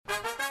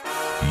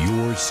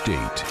Your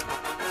state,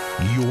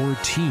 your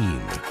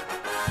team,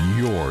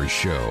 your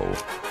show.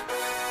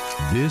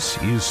 This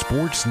is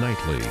Sports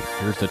Nightly.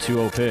 Here's the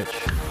 2-0 pitch.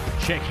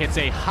 Chick hits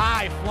a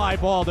high fly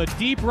ball to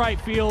deep right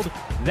field.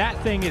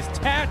 That thing is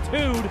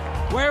tattooed.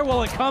 Where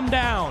will it come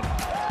down?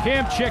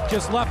 Cam Chick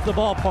just left the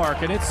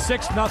ballpark, and it's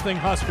 6-0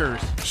 Huskers.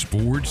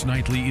 Sports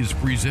Nightly is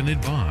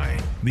presented by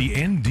the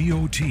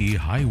NDOT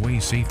Highway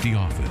Safety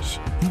Office,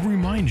 who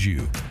reminds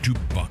you to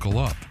buckle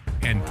up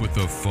and put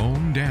the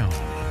phone down.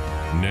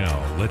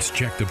 Now, let's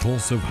check the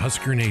pulse of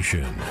Husker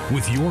Nation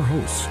with your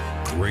hosts,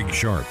 Greg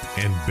Sharp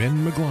and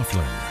Ben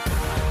McLaughlin.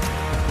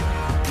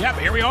 Yep,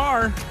 here we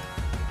are.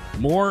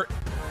 More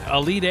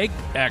Elite Eight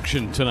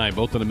action tonight,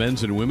 both on the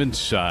men's and women's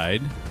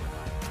side.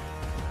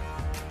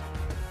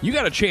 You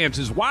got a chance,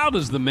 as wild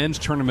as the men's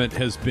tournament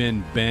has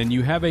been, Ben,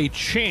 you have a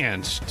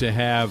chance to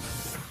have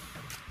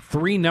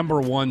 3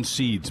 number 1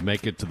 seeds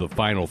make it to the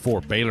Final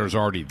Four. Baylor's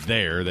already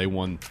there. They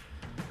won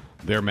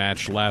their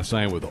match last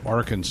night with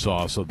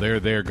Arkansas, so they're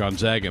there.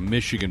 Gonzaga and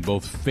Michigan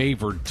both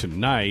favored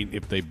tonight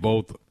if they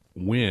both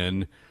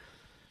win.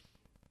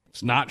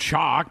 It's not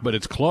shock, but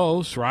it's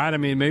close, right? I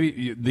mean,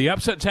 maybe the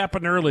upsets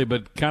happened early,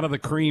 but kind of the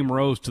cream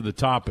rose to the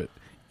top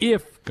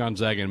if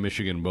Gonzaga and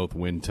Michigan both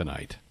win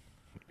tonight.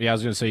 Yeah, I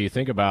was going to say, you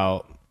think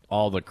about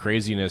all the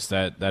craziness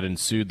that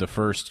ensued the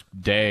first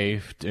day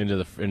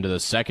into the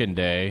second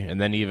day, and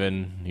then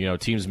even,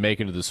 teams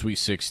making to the Sweet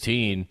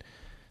 16,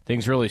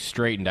 things really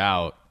straightened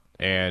out.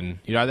 And,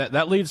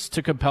 that leads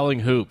to compelling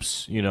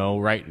hoops,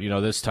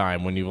 this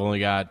time when you've only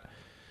got,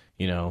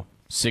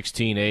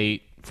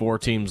 16-8, 4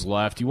 teams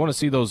left. You want to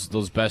see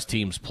those best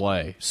teams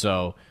play.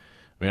 So,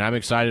 I'm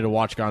excited to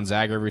watch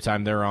Gonzaga every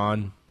time they're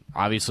on.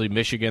 Obviously,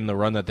 Michigan, the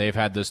run that they've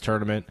had this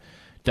tournament,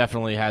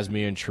 definitely has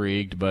me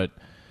intrigued. But,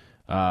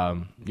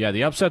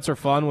 the upsets are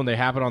fun when they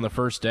happen on the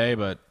first day.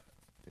 But,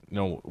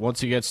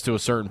 once it gets to a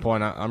certain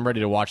point, I'm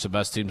ready to watch the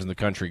best teams in the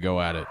country go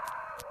at it.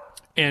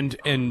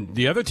 And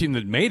the other team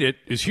that made it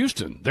is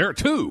Houston. They're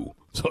 2.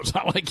 So it's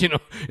not like,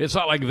 it's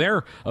not like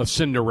they're a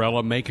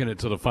Cinderella making it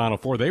to the Final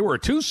Four. They were a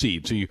 2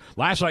 seed. So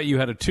last night you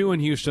had a 2 in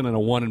Houston and a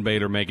 1 in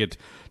Baylor make it.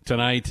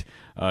 Tonight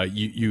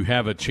you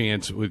have a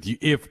chance with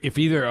if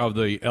either of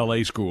the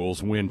LA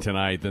schools win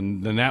tonight,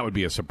 then that would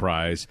be a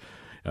surprise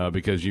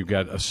because you've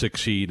got a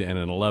 6 seed and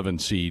an 11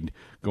 seed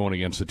going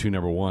against the 2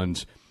 number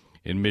 1s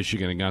in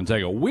Michigan and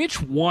Gonzaga.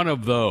 Which one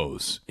of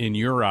those, in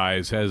your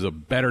eyes, has a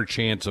better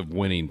chance of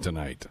winning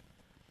tonight?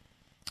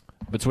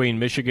 Between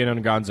Michigan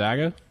and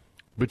Gonzaga?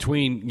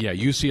 Between,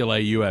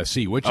 UCLA,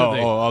 USC. Which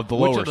of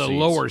the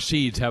lower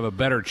seeds have a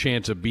better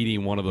chance of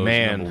beating one of those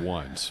number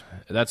 1s?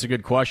 That's a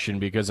good question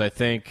because I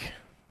think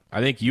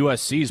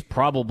USC's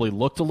probably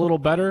looked a little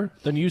better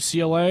than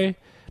UCLA,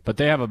 but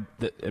they have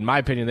in my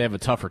opinion, they have a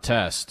tougher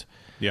test.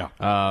 Yeah.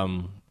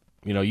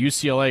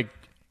 UCLA,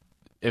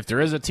 if there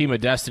is a team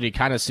of destiny,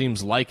 kind of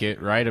seems like it,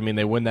 right? I mean,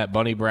 they win that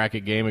bunny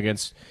bracket game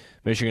against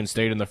Michigan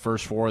State in the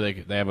first 4.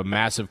 They have a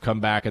massive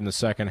comeback in the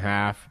second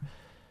half.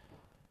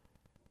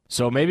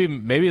 So maybe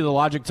the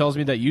logic tells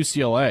me that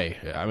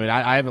UCLA. I mean,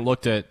 I haven't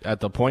looked at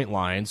the point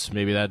lines.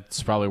 Maybe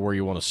that's probably where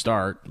you want to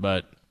start.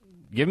 But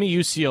give me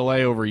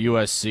UCLA over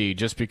USC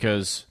just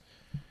because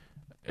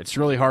it's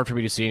really hard for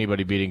me to see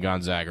anybody beating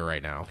Gonzaga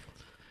right now.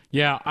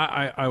 Yeah,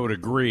 I would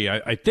agree.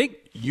 I think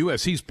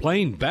USC's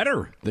playing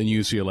better than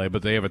UCLA,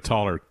 but they have a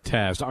taller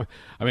test.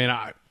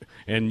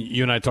 And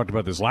you and I talked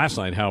about this last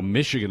night, how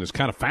Michigan has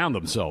kind of found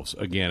themselves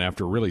again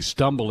after really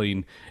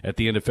stumbling at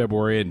the end of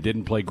February and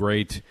didn't play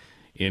great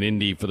in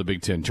Indy for the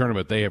Big Ten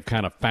tournament. They have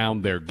kind of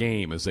found their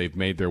game as they've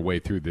made their way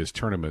through this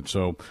tournament.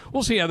 So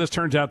we'll see how this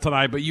turns out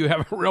tonight, but you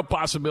have a real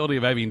possibility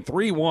of having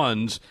 3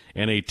 1s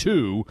and a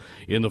 2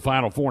 in the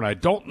Final Four. And I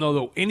don't know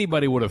that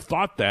anybody would have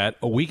thought that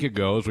a week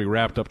ago as we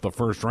wrapped up the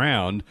first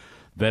round,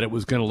 that it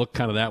was going to look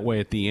kind of that way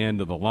at the end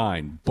of the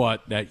line.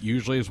 But that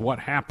usually is what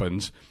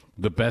happens.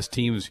 The best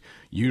teams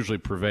usually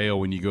prevail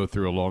when you go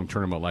through a long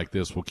tournament like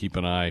this. We'll keep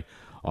an eye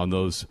on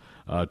those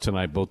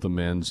tonight, both the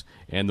men's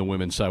and the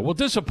women's side. Well,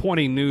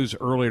 disappointing news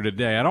earlier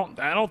today. I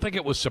don't think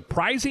it was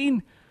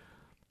surprising,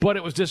 but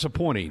it was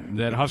disappointing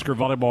that Husker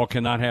Volleyball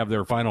cannot have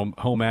their final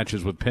home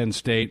matches with Penn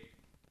State.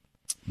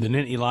 The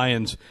Nittany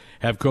Lions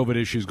have COVID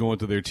issues going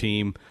through their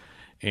team,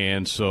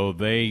 and so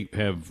they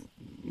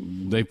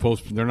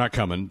posted. They're not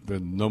coming.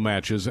 No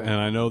matches, and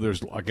I know there's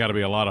got to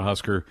be a lot of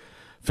Husker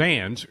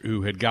fans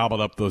who had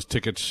gobbled up those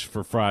tickets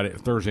for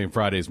Thursday and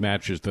Friday's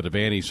matches to the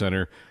Devaney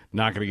Center,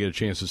 not going to get a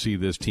chance to see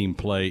this team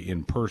play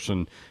in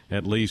person,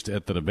 at least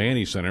at the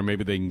Devaney Center.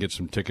 Maybe they can get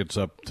some tickets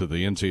up to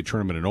the NCAA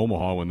tournament in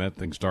Omaha when that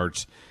thing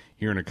starts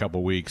here in a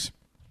couple weeks.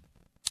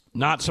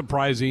 Not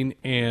surprising,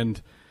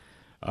 and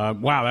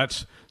wow,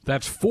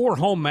 that's 4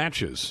 home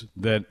matches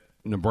that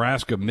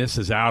Nebraska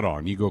misses out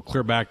on. You go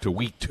clear back to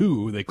week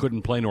 2, they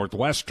couldn't play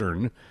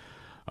Northwestern.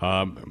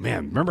 Man,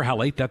 remember how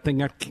late that game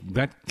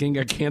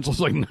got canceled?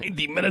 Like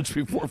 90 minutes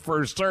before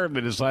first serve.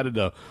 They decided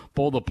to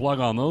pull the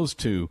plug on those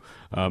 2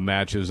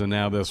 matches, and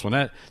now this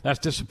one. That's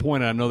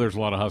disappointing. I know there's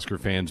a lot of Husker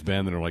fans,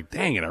 Ben, that are like,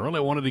 dang it, I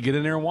really wanted to get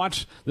in there and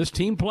watch this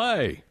team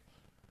play.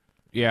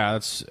 Yeah,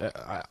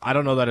 I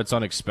don't know that it's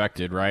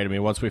unexpected, right? I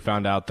mean, once we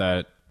found out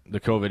that the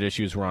COVID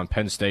issues were on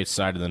Penn State's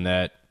side of the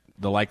net,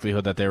 the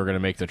likelihood that they were going to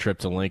make the trip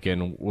to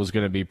Lincoln was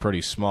going to be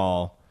pretty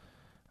small.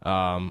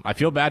 I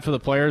feel bad for the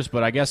players,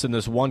 but I guess in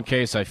this one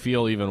case, I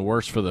feel even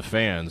worse for the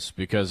fans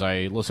because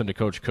I listened to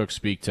Coach Cook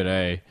speak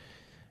today,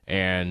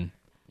 and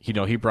he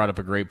brought up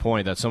a great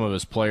point that some of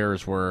his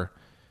players were,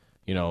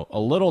 a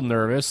little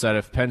nervous that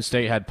if Penn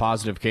State had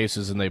positive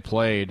cases and they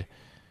played,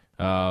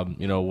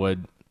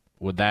 would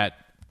that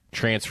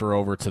transfer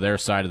over to their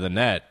side of the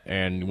net?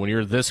 And when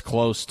you're this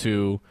close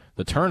to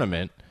the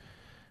tournament,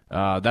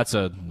 that's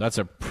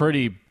a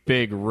pretty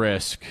big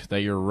risk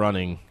that you're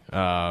running.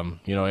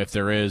 If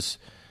there is,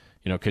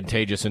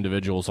 contagious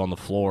individuals on the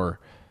floor.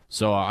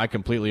 So I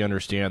completely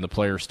understand the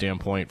player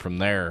standpoint from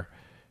there,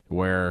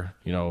 where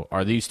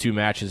are these two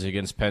matches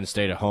against Penn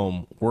State at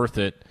home worth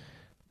it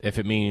if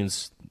it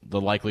means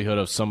the likelihood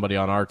of somebody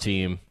on our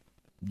team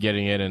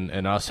getting it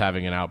and us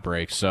having an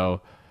outbreak?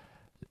 So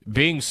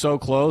being so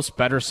close,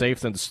 better safe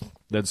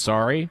than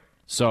sorry.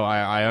 So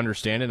I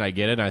understand it, and I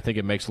get it, and I think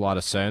it makes a lot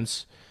of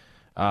sense.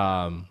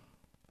 And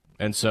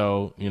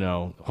so,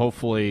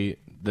 hopefully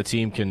the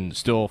team can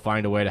still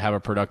find a way to have a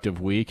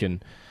productive week.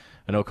 And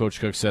I know Coach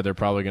Cook said they're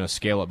probably going to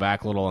scale it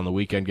back a little on the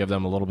weekend, give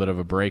them a little bit of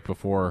a break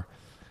before,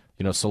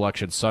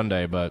 Selection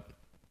Sunday. But,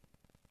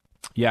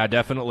 yeah,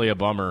 definitely a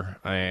bummer.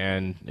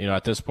 And,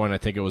 at this point, I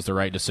think it was the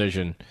right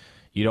decision.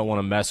 You don't want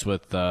to mess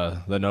with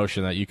the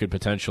notion that you could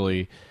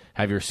potentially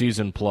have your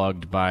season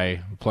plugged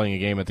by playing a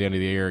game at the end of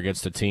the year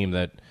against a team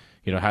that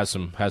has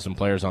some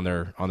players on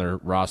their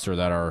roster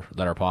that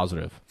are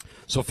positive.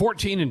 So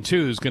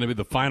 14-2 is going to be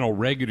the final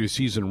regular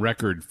season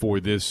record for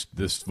this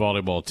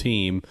volleyball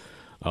team,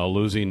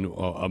 losing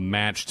a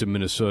match to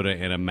Minnesota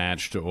and a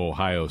match to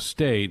Ohio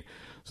State.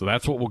 So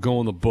that's what will go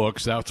in the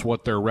books. That's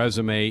what their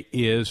resume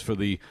is for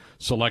the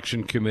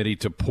selection committee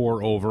to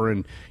pour over.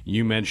 And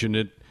you mentioned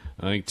it.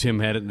 I think Tim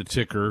had it in the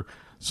ticker.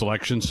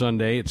 Selection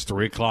Sunday. It's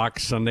 3 o'clock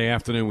Sunday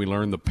afternoon. We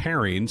learn the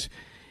pairings.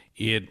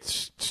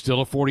 It's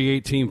still a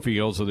 48-team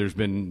field, so there's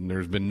been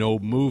no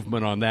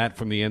movement on that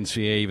from the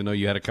NCAA, even though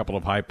you had a couple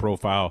of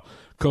high-profile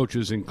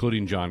coaches,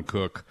 including John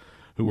Cook,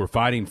 who were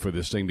fighting for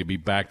this thing to be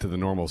back to the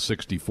normal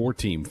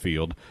 64-team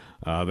field.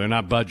 They're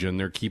not budging.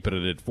 They're keeping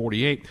it at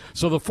 48.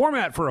 So the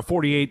format for a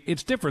 48,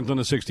 it's different than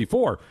a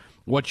 64.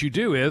 What you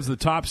do is the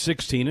top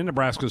 16, and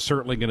Nebraska is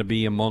certainly going to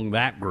be among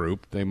that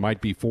group. They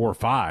might be 4 or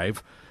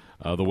 5,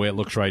 the way it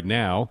looks right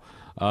now.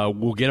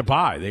 Will get a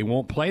bye. They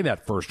won't play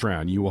that first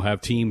round. You will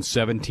have teams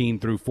 17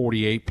 through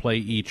 48 play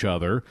each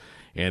other,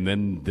 and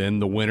then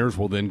the winners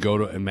will then go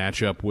to and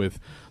match up with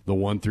the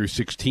 1 through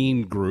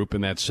 16 group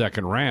in that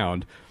second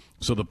round.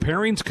 So the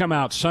pairings come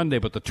out Sunday,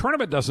 but the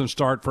tournament doesn't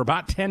start for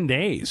about 10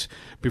 days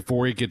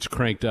before it gets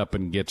cranked up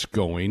and gets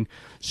going.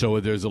 So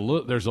there's a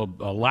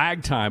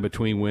lag time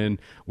between when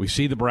we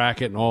see the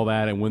bracket and all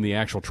that and when the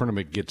actual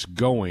tournament gets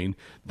going.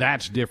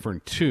 That's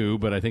different too,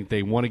 but I think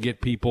they want to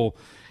get people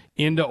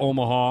into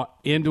Omaha,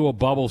 into a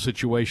bubble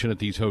situation at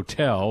these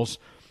hotels,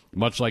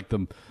 much like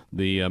the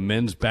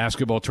men's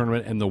basketball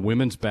tournament and the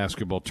women's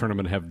basketball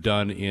tournament have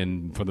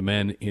done for the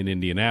men in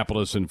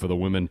Indianapolis and for the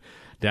women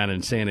down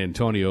in San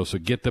Antonio. So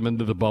get them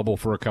into the bubble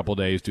for a couple of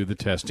days, do the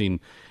testing,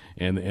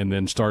 and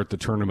then start the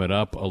tournament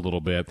up a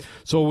little bit.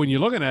 So when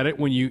you're looking at it,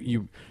 when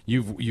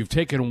you've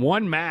taken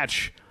one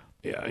match,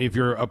 if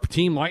you're a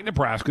team like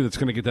Nebraska that's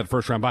going to get that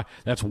first round bye,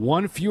 that's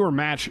one fewer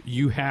match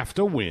you have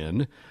to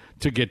win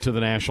to get to the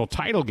national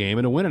title game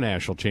and to win a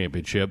national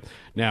championship.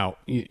 Now,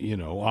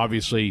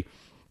 obviously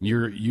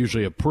you're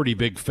usually a pretty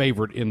big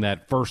favorite in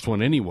that first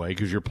one anyway,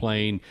 because you're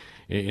playing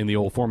in the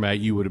old format.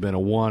 You would have been a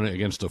 1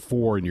 against a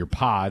 4 in your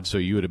pod, so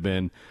you would have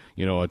been,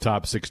 a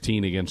top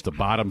 16 against a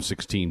bottom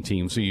 16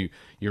 team. So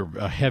you're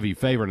a heavy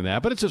favorite in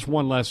that. But it's just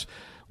one less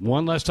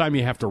time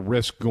you have to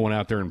risk going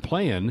out there and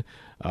playing.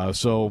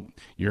 So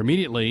you're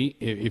immediately,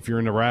 if you're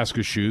in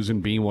Nebraska's shoes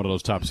and being one of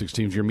those top 6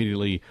 teams, you're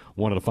immediately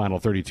one of the final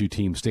 32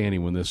 teams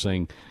standing when this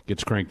thing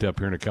gets cranked up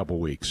here in a couple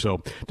weeks.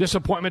 So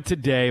disappointment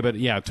today, but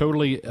yeah,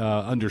 totally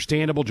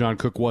understandable. John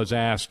Cook was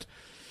asked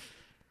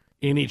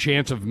any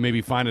chance of maybe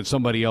finding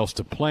somebody else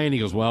to play, and he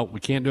goes, well, we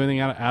can't do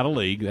anything out of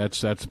league.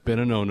 That's been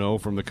a no-no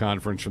from the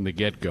conference from the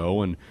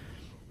get-go, and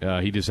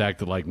he just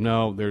acted like,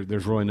 no,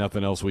 there's really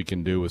nothing else we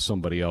can do with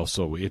somebody else,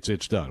 so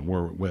it's done.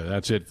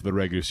 That's it for the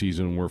regular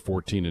season. We're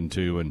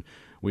 14-2, and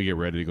we get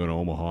ready to go to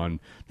Omaha and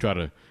try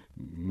to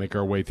make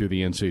our way through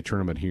the NCAA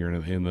tournament here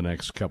in the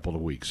next couple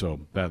of weeks.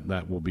 So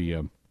that will be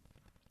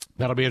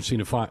that'll be interesting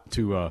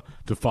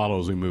to follow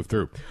as we move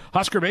through.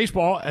 Husker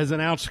Baseball has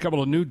announced a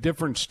couple of new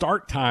different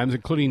start times,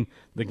 including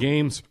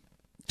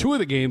two of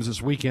the games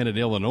this weekend at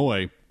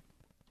Illinois.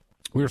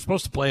 We were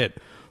supposed to play at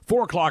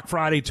 4 o'clock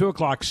Friday, 2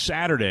 o'clock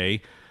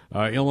Saturday.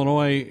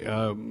 Illinois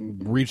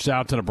reached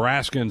out to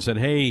Nebraska and said,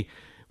 hey,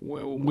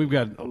 we've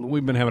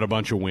been having a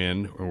bunch of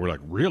wind. And we're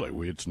like,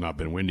 really? It's not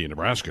been windy in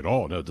Nebraska at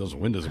all. No,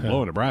 wind doesn't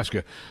blow in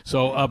Nebraska.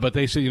 So, but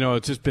they said,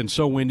 it's just been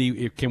so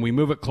windy. Can we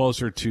move it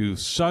closer to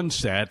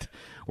sunset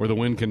where the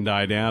wind can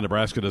die down?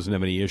 Nebraska doesn't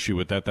have any issue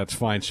with that. That's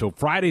fine. So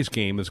Friday's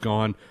game has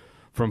gone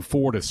from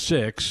 4 to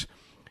 6.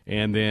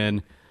 And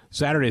then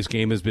Saturday's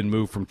game has been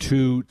moved from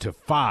 2 to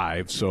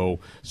 5, so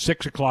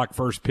 6 o'clock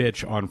first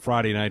pitch on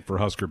Friday night for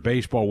Husker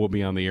Baseball. We'll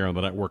be on the air on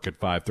the network at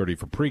 5:30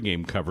 for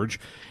pregame coverage.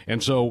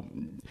 And so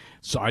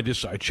I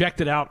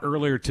checked it out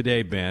earlier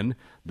today, Ben,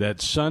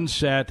 that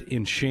sunset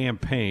in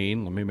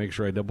Champaign, let me make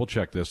sure I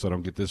double-check this so I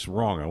don't get this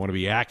wrong. I want to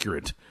be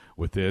accurate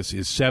with this,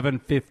 is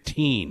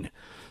 7:15.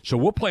 So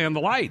we'll play on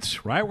the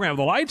lights, right? We're going to have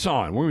the lights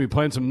on. We're going to be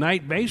playing some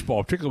night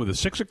baseball, particularly with the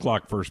 6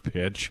 o'clock first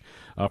pitch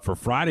for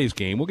Friday's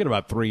game. We'll get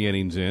about 3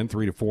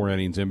 to 4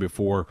 innings in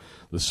before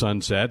the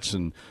sun sets.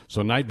 And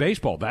so night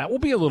baseball, that will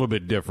be a little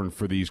bit different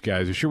for these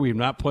guys. I'm sure we have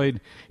not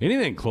played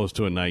anything close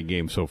to a night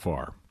game so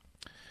far.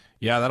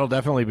 Yeah, that'll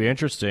definitely be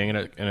interesting. And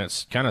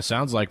it kind of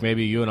sounds like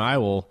maybe you and I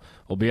will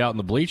be out in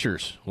the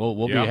bleachers.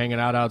 We'll be hanging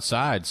out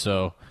outside.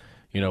 So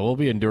we'll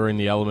be enduring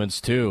the elements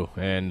too,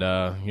 and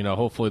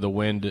hopefully the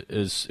wind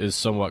is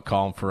somewhat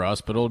calm for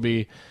us, but it'll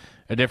be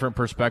a different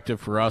perspective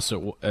for us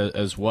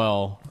as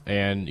well.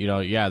 And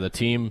the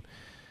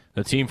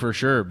team for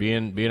sure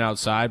being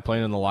outside,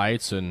 playing in the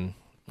lights, and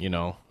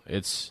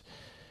it's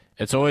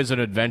always an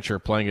adventure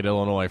playing at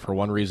Illinois for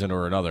one reason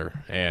or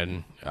another.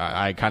 And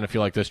I kind of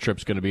feel like this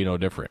trip's going to be no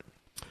different.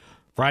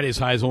 Friday's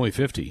high is only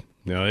 50.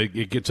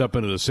 It gets up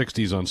into the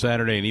 60s on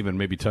Saturday and even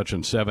maybe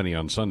touching 70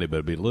 on Sunday, but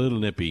it'll be a little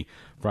nippy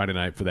Friday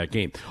night for that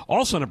game.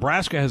 Also,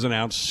 Nebraska has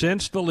announced,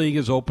 since the league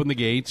has opened the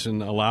gates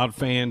and allowed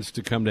fans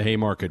to come to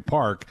Haymarket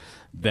Park,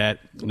 that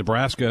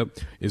Nebraska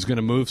is going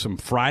to move some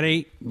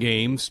Friday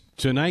games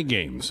to night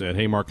games at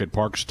Haymarket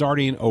Park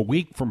starting a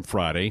week from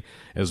Friday,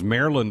 as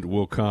Maryland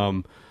will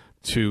come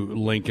to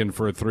Lincoln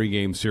for a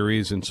 3-game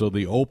series, and so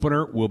the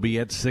opener will be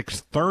at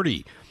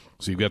 6:30.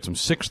 So you've got some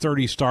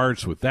 6:30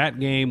 starts with that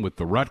game, with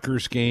the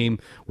Rutgers game,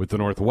 with the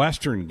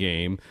Northwestern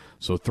game.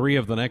 So 3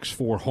 of the next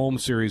 4 home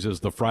series,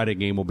 as the Friday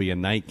game will be a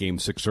night game,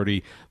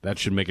 6:30. That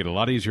should make it a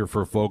lot easier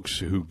for folks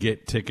who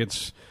get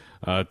tickets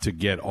to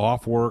get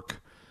off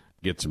work,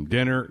 get some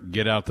dinner,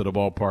 get out to the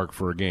ballpark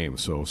for a game.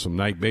 So some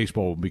night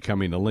baseball will be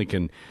coming to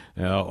Lincoln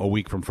a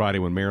week from Friday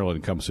when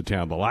Maryland comes to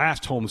town. The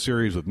last home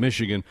series with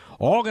Michigan,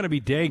 all going to be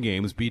day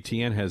games.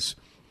 BTN has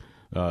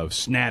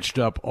snatched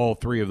up all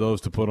 3 of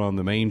those to put on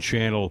the main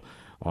channel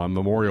on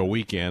Memorial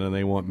Weekend, and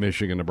they want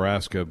Michigan,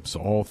 Nebraska, so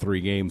all 3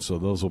 games. So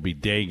those will be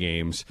day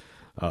games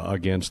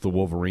against the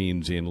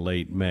Wolverines in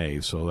late May.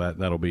 So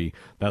that'll be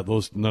none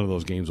of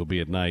those games will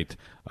be at night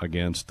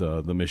against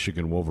the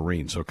Michigan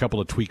Wolverines. So a couple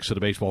of tweaks to the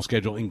baseball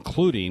schedule,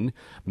 including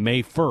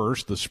May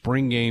 1st, the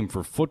spring game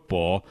for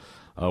football,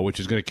 which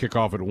is going to kick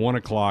off at 1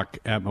 o'clock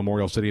at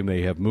Memorial Stadium.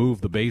 They have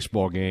moved the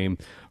baseball game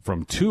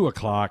from 2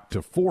 o'clock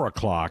to 4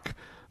 o'clock.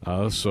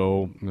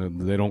 So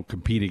they don't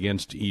compete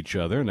against each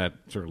other, and that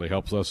certainly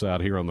helps us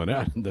out here on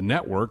the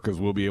network, because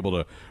we'll be able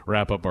to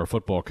wrap up our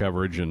football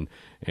coverage and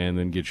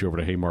then get you over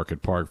to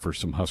Haymarket Park for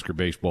some Husker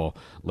baseball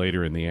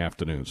later in the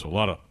afternoon. So a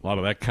lot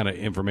of that kind of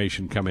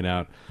information coming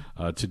out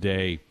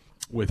today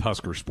with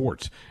Husker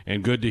Sports.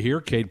 And good to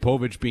hear Cade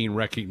Povich being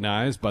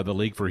recognized by the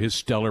league for his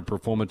stellar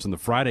performance in the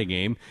Friday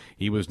game.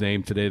 He was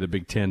named today the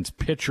Big Ten's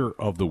Pitcher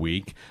of the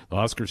Week. The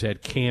Huskers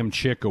had Cam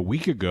Chick a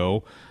week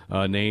ago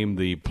named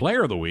the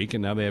Player of the Week,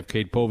 and now they have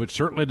Cade Povich,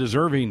 certainly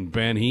deserving,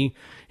 Ben.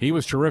 He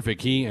was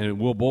terrific. And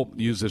we'll both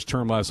use this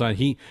term last night,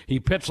 he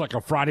pitched like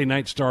a Friday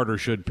night starter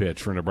should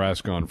pitch for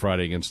Nebraska on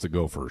Friday against the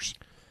Gophers.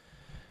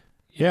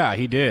 Yeah,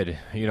 he did.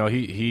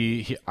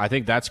 He I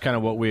think that's kind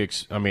of what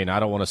I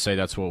don't want to say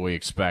that's what we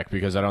expect,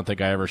 because I don't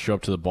think I ever show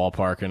up to the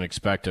ballpark and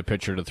expect a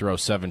pitcher to throw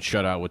 7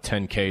 shutout with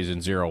 10 Ks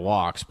and 0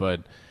 walks,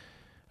 but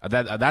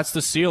that's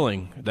the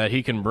ceiling that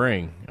he can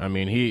bring. I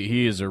mean,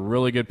 he is a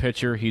really good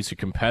pitcher. He's a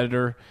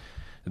competitor.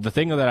 The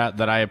thing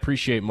that I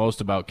appreciate most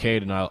about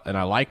Cade and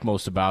I like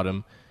most about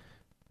him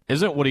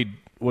isn't what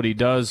he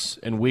does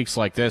in weeks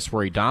like this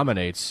where he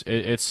dominates.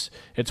 It's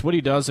what he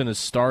does in his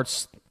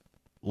starts,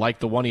 like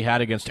the one he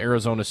had against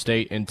Arizona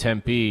State in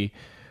Tempe,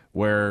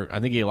 where I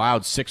think he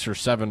allowed 6 or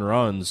 7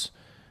 runs,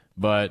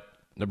 but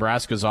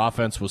Nebraska's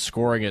offense was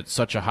scoring at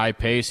such a high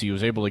pace. He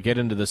was able to get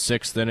into the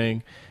 6th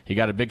inning. He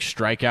got a big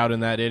strikeout in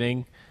that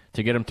inning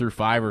to get him through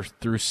 5 or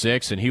through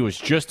 6, and he was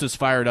just as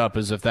fired up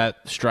as if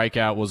that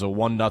strikeout was a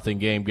 1-0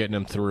 game getting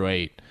him through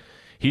 8.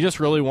 He just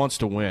really wants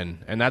to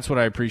win, and that's what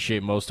I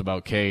appreciate most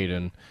about Cade.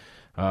 And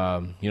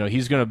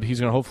he's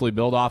gonna hopefully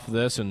build off of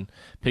this and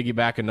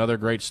piggyback another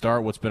great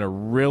start. What's been a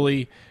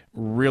really,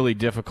 really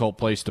difficult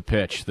place to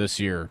pitch this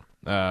year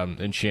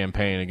in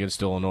Champaign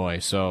against Illinois.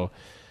 So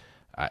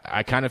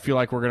I kind of feel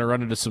like we're going to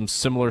run into some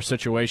similar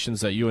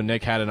situations that you and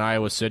Nick had in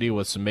Iowa City,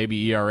 with some maybe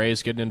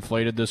ERAs getting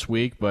inflated this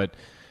week. But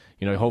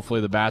hopefully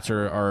the bats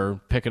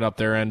are picking up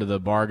their end of the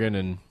bargain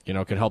and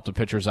can help the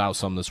pitchers out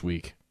some this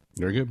week.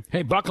 Very good.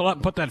 Hey, buckle up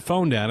and put that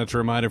phone down. It's a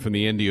reminder from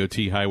the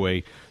NDOT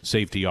Highway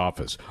Safety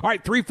Office. All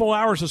right, 3 full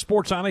hours of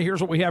Sports on it. Here's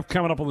what we have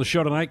coming up on the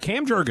show tonight.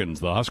 Cam Jurgens,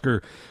 the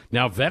Husker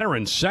now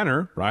veteran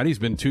center, right? He's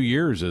been 2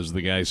 years as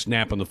the guy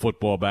snapping the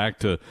football back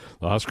to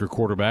the Husker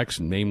quarterbacks,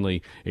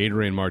 namely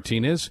Adrian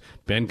Martinez.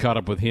 Ben caught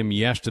up with him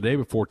yesterday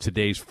before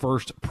today's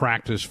first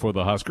practice for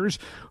the Huskers.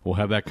 We'll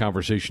have that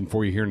conversation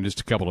for you here in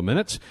just a couple of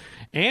minutes.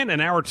 And in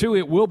hour 2,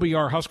 it will be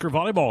our Husker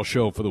Volleyball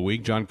show for the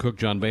week. John Cook,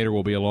 John Baylor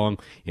will be along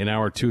in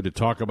hour 2 to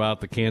talk about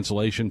the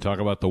cancellation, talk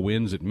about the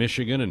wins at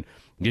Michigan, and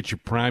get you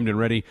primed and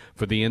ready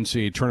for the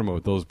NCAA tournament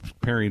with those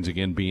pairings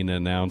again being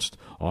announced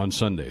on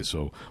Sunday.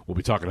 So we'll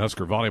be talking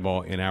Husker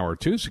Volleyball in hour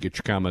 2, so get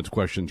your comments,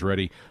 questions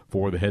ready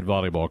for the head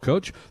volleyball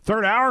coach.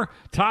 Third hour,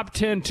 Top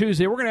 10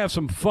 Tuesday. We're going to have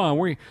some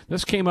fun.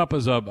 This came up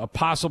as a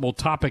possible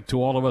topic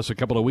to all of us a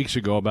couple of weeks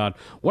ago about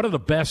what are the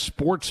best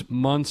sports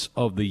months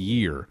of the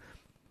year.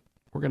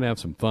 We're going to have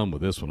some fun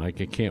with this one. I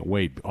can't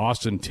wait.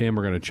 Austin, Tim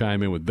are going to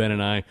chime in with Ben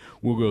and I.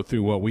 We'll go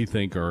through what we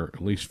think are,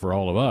 at least for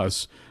all of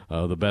us,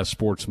 the best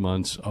sports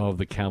months of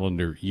the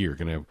calendar year.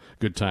 Going to have a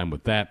good time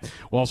with that.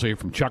 We'll also hear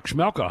from Chuck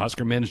Chmelka,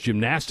 Husker men's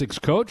gymnastics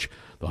coach.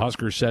 The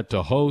Huskers set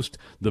to host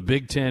the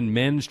Big Ten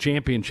men's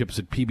championships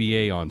at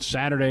PBA on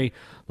Saturday.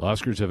 The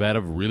Huskers have had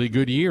a really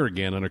good year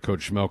again under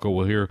Coach Chmelka.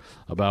 We'll hear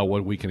about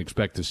what we can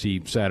expect to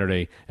see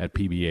Saturday at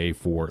PBA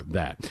for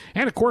that.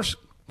 And, of course,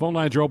 phone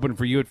lines are open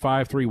for you at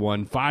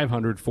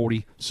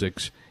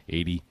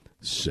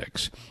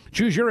 531-500-4686.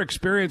 Choose your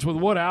experience with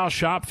Woodhouse.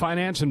 Shop,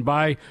 finance, and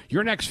buy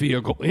your next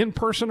vehicle in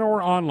person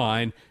or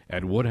online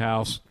at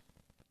woodhouse.com.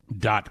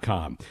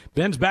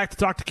 Ben's back to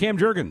talk to Cam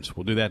Jurgens.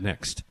 We'll do that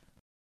next.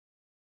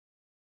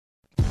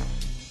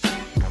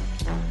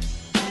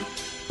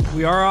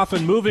 We are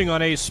often moving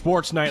on a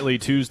Sports Nightly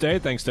Tuesday.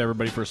 Thanks to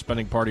everybody for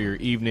spending part of your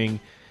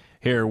evening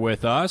here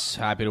with us.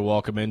 Happy to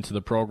welcome into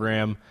the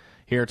program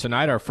here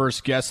tonight our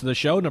first guest of the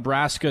show,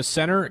 Nebraska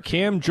center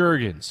Cam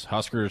Jurgens.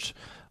 Huskers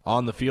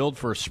on the field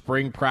for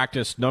spring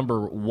practice number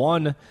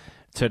 1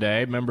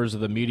 today. Members of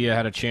the media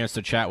had a chance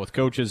to chat with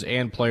coaches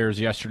and players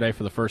yesterday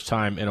for the first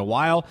time in a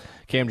while.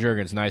 Cam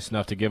Jurgens, nice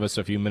enough to give us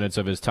a few minutes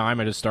of his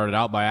time. I just started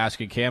out by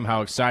asking Cam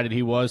how excited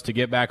he was to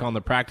get back on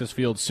the practice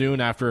field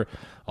soon after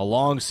a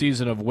long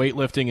season of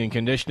weightlifting and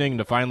conditioning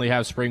to finally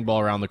have spring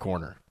ball around the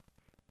corner.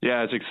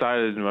 Yeah, it's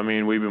excited. I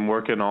mean, we've been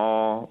working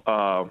all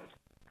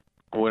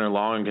winter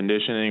long in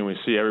conditioning. We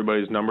see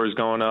everybody's numbers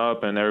going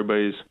up and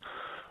everybody's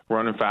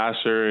running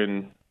faster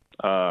and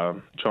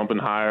jumping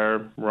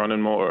higher,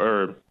 running more,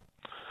 or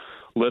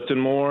lifting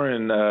more,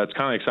 and it's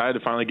kind of excited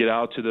to finally get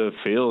out to the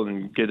field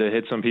and get to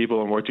hit some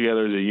people and work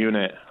together as a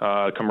unit.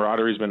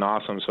 Camaraderie's been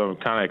awesome, so I'm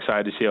kind of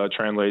excited to see how it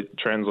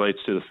translates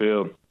to the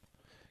field.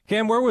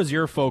 Cam, where was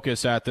your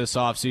focus at this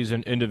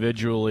offseason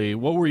individually?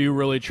 What were you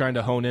really trying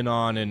to hone in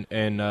on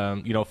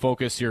and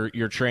focus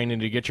your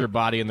training to get your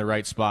body in the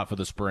right spot for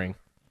the spring?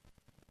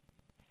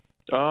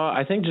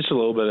 I think just a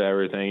little bit of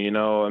everything.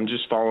 I'm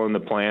just following the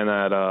plan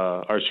that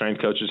our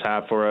strength coaches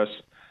have for us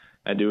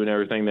and doing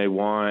everything they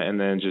want, and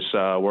then just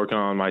working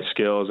on my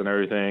skills and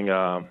everything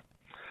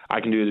I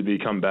can do to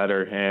become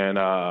better. And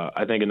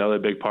I think another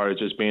big part is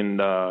just being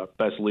the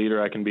best leader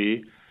I can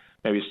be,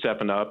 maybe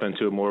stepping up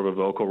into a more of a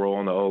vocal role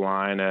in the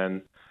O-line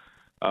and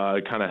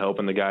kind of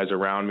helping the guys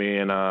around me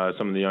and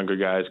some of the younger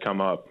guys come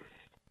up.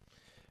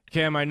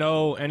 Cam, I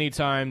know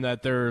anytime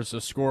that there's a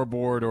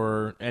scoreboard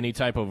or any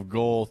type of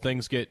goal,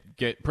 things get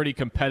pretty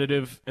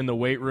competitive in the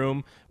weight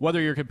room,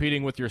 whether you're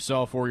competing with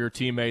yourself or your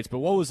teammates. But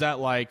what was that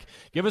like?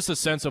 Give us a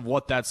sense of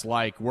what that's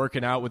like,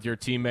 working out with your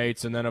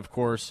teammates, and then, of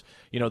course,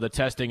 the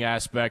testing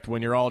aspect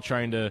when you're all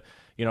trying to,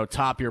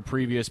 top your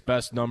previous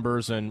best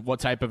numbers, and what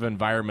type of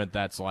environment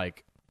that's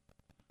like.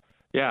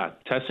 Yeah,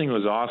 testing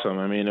was awesome.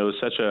 I mean, it was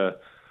such a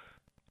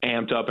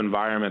amped up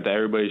environment that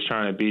everybody's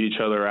trying to beat each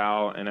other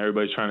out and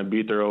everybody's trying to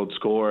beat their old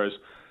scores.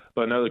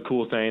 But another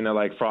cool thing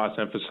that Frost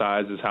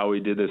emphasized is how we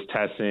did this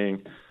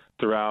testing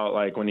throughout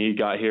when he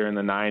got here in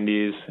the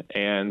 90s.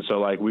 And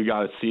so we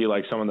got to see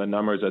some of the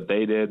numbers that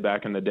they did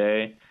back in the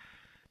day.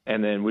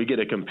 And then we get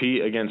to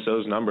compete against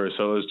those numbers.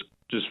 So it was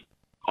just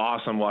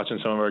awesome watching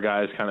some of our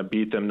guys kind of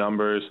beat them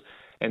numbers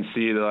and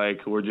see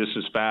we're just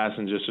as fast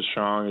and just as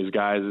strong as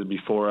guys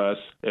before us,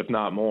 if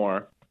not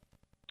more.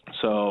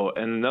 So,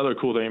 and another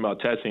cool thing about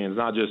testing is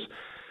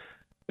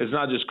it's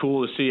not just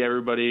cool to see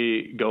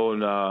everybody go and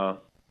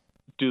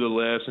do the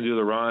lifts and do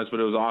the runs, but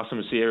it was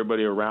awesome to see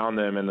everybody around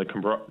them, and the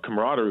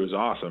camaraderie was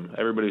awesome.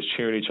 Everybody's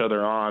cheering each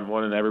other on,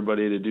 wanting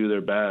everybody to do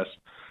their best,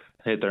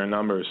 hit their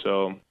numbers.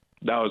 So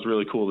that was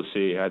really cool to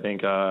see. I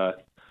think the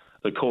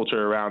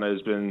culture around it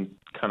has been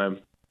kind of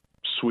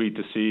sweet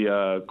to see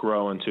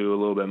grow into a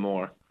little bit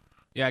more.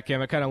 Yeah,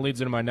 Cam, it kind of leads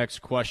into my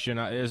next question.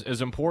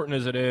 As important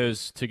as it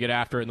is to get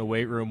after it in the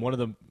weight room, one of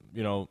the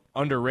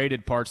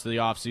underrated parts of the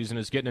offseason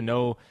is getting to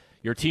know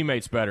your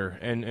teammates better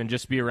and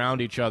just be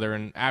around each other.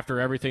 And after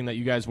everything that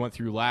you guys went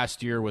through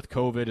last year with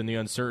COVID and the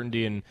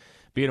uncertainty and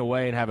being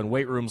away and having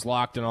weight rooms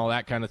locked and all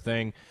that kind of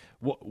thing,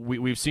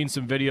 we've seen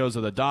some videos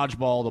of the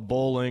dodgeball, the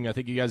bowling. I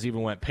think you guys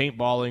even went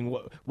paintballing.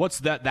 What's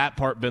that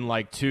part been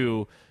like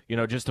too?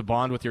 just to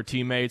bond with your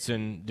teammates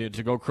and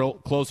to go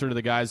closer to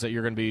the guys that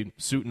you're going to be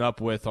suiting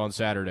up with on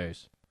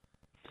Saturdays?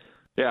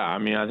 Yeah, I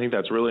mean, I think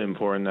that's really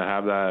important to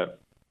have that,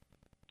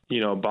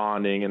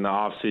 bonding in the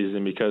off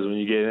season, because when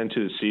you get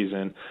into the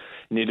season,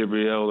 you need to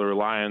be able to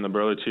rely on the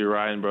brother to your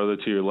right and brother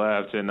to your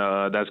left, and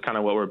that's kind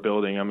of what we're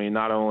building. I mean,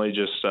 not only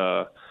just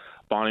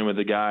bonding with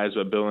the guys,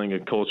 but building a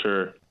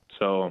culture.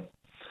 So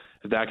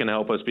if that can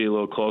help us be a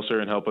little closer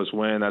and help us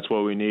win, that's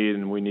what we need,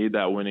 and we need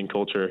that winning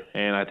culture.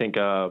 And I think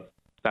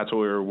that's what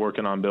we're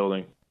working on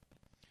building.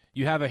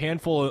 You have a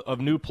handful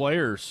of new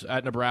players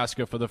at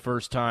Nebraska for the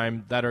first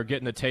time that are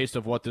getting a taste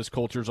of what this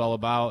culture is all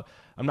about.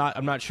 I'm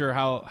not sure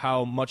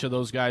how much of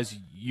those guys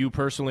you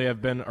personally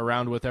have been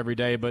around with every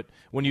day, but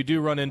when you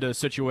do run into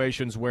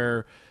situations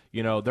where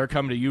they're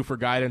coming to you for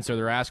guidance or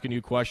they're asking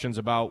you questions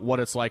about what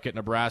it's like at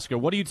Nebraska,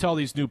 what do you tell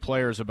these new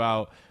players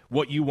about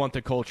what you want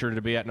the culture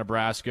to be at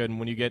Nebraska, and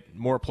when you get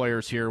more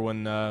players here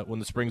when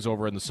the spring's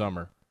over in the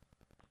summer?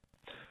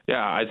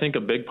 Yeah, I think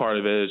a big part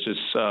of it is just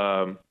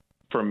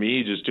for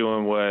me, just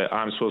doing what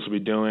I'm supposed to be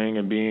doing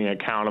and being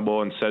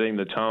accountable and setting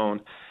the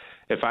tone.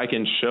 If I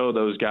can show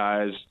those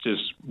guys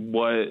just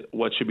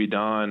what should be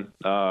done,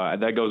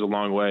 that goes a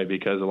long way,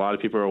 because a lot of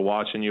people are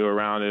watching you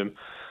around him.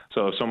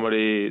 So if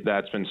somebody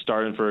that's been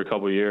starting for a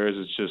couple of years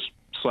is just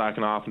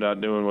slacking off and not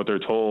doing what they're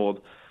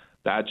told,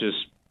 that just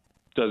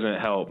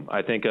doesn't help.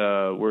 I think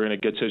we're in a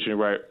good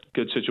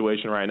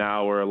situation right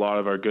now where a lot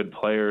of our good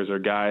players are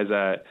guys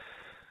that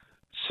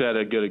set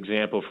a good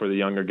example for the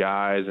younger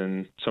guys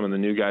and some of the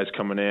new guys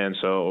coming in.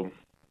 So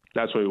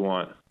that's what we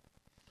want.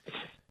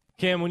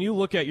 Cam, when you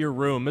look at your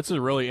room, it's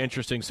a really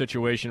interesting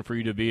situation for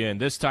you to be in.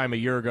 This time a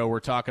year ago, we're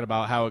talking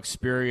about how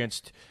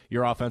experienced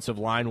your offensive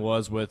line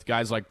was with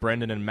guys like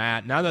Brendan and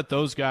Matt. Now that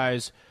those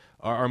guys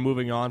are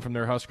moving on from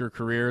their Husker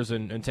careers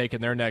and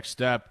taking their next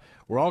step,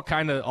 we're all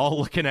kind of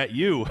looking at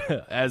you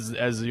as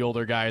the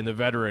older guy and the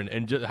veteran,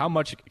 and just how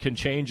much can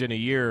change in a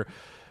year.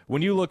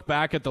 When you look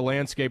back at the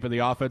landscape of the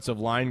offensive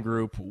line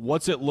group,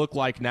 what's it look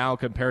like now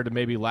compared to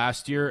maybe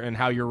last year, and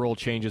how your role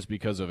changes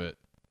because of it?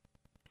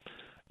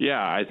 Yeah,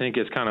 I think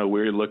it's kind of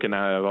weird looking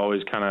at it. I've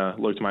always kind of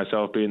looked at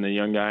myself being the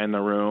young guy in the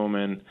room,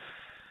 and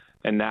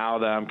now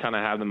that I'm kind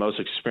of have the most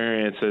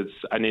experience,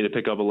 I need to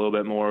pick up a little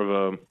bit more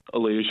of a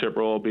leadership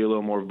role, be a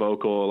little more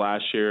vocal.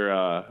 Last year,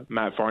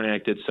 Matt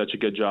Farniak did such a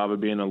good job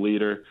of being a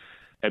leader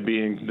and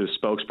being the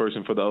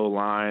spokesperson for the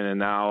O-line, and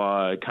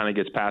now it kind of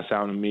gets passed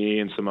down to me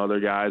and some other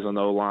guys on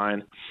the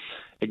O-line.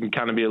 It can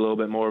kind of be a little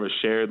bit more of a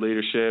shared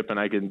leadership, and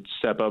I can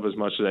step up as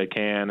much as I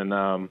can,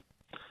 and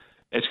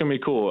it's going to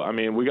be cool. I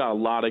mean, we got a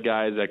lot of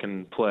guys that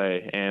can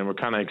play, and we're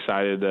kind of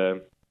excited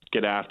to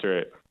get after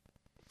it.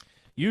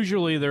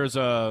 Usually there's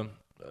a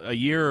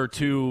year or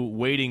two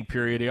waiting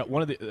period.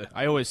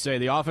 I always say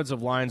the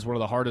offensive line is one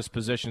of the hardest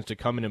positions to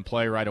come in and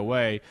play right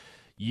away.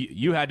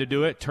 You had to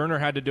do it. Turner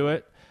had to do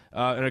it.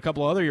 And a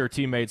couple of other your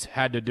teammates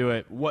had to do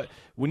it.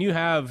 When you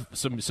have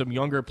some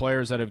younger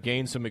players that have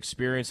gained some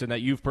experience and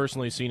that you've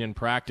personally seen in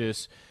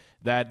practice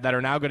that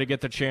are now going to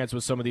get the chance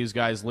with some of these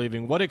guys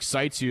leaving, what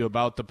excites you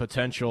about the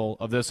potential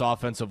of this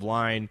offensive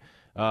line,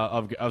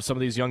 of some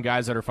of these young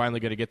guys that are finally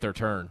going to get their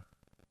turn?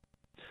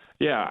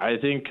 Yeah, I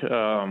think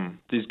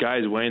these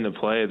guys waiting to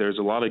play, there's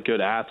a lot of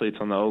good athletes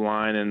on the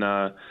O-line, and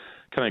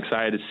kind of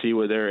excited to see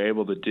what they're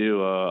able to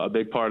do. A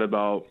big part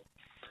about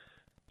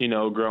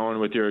growing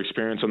with your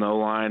experience on the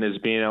O-line is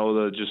being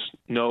able to just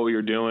know what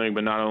you're doing,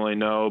 but not only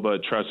know,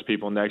 but trust the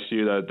people next to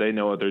you that they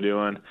know what they're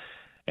doing.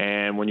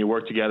 And when you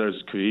work together as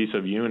a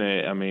cohesive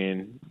unit, I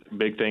mean,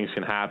 big things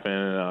can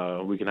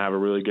happen. We can have a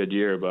really good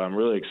year, but I'm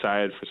really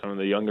excited for some of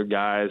the younger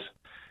guys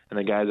and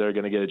the guys that are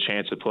going to get a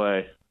chance to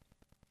play.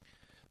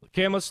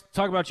 Cam, let's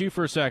talk about you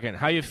for a second.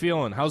 How you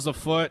feeling? How's the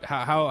foot?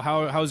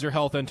 How's your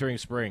health entering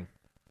spring?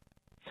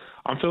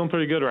 I'm feeling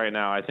pretty good right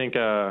now. I think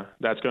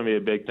that's going to be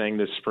a big thing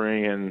this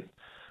spring and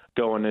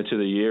going into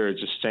the year,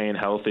 just staying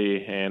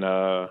healthy and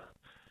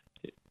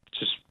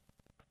just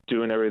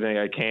doing everything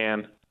I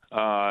can.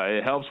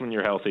 It helps when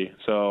you're healthy,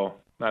 so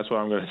that's what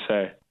I'm going to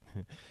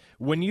say.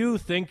 When you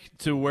think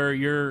to where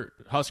your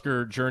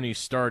Husker journey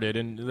started,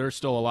 and there's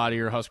still a lot of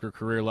your Husker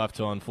career left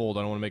to unfold,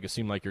 I don't want to make it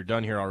seem like you're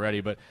done here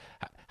already, but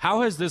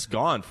how has this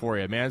gone for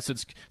you, man?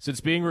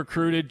 Since being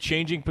recruited,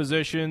 changing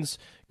positions,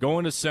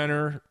 going to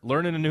center,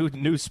 learning a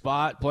new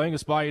spot, playing a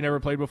spot you never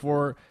played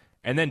before,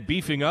 and then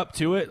beefing up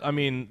to it. I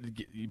mean,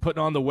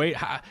 putting on the weight.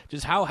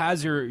 How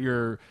has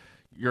your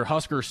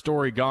Husker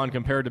story gone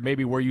compared to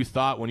maybe where you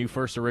thought when you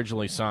first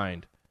originally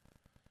signed?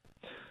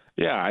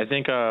 Yeah, I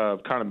think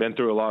I've kind of been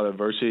through a lot of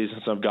adversity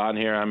since I've gotten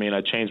here. I mean,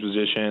 I changed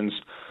positions,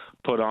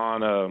 put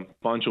on a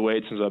bunch of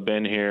weight since I've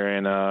been here,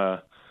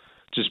 and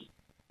just,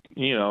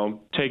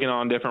 taking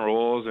on different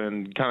roles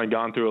and kind of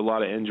gone through a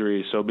lot of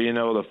injuries. So being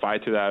able to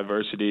fight through that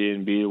adversity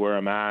and be where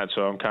I'm at.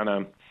 So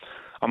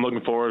I'm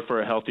looking forward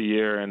for a healthy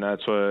year, and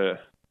that's what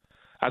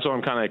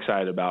I'm kind of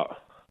excited about.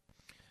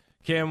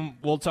 Cam,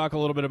 we'll talk a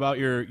little bit about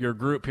your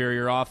group here,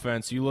 your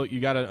offense.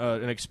 You got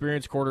an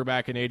experienced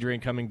quarterback in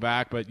Adrian coming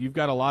back, but you've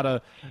got a lot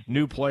of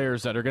new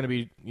players that are going to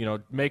be,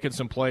 making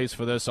some plays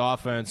for this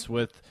offense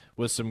with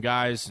some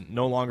guys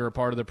no longer a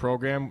part of the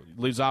program.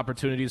 Leaves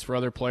opportunities for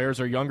other players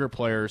or younger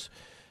players.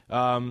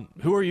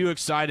 Who are you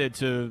excited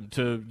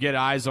to get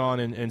eyes on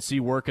and see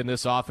work in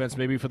this offense,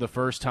 maybe for the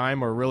first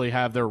time, or really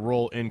have their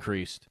role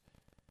increased?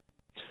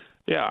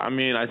 Yeah, I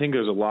mean, I think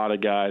there's a lot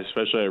of guys,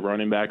 especially at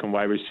running back and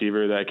wide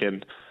receiver, that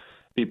can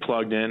be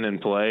plugged in and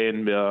play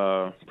and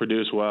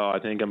produce well. I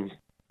think I'm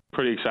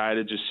pretty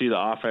excited to see the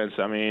offense.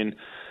 I mean,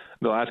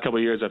 the last couple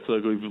of years, I feel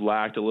like we've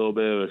lacked a little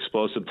bit of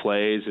explosive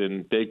plays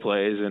and big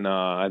plays, and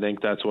I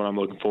think that's what I'm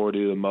looking forward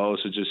to the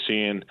most, is just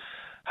seeing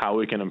how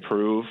we can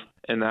improve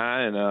in that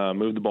and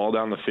move the ball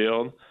down the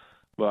field.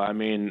 But, I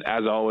mean,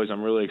 as always,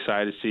 I'm really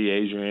excited to see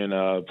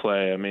Adrian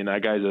play. I mean,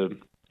 that guy's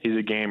he's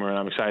a gamer, and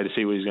I'm excited to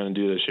see what he's going to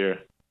do this year.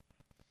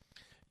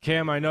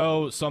 Cam, I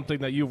know something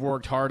that you've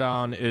worked hard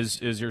on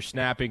is your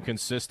snapping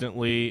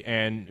consistently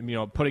and,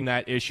 putting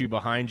that issue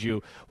behind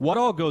you. What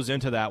all goes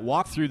into that?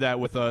 Walk through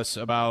that with us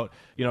about,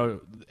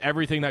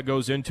 everything that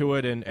goes into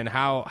it and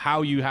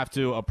how you have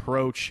to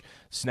approach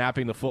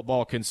snapping the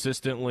football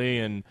consistently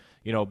and,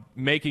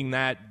 making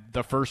that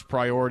the first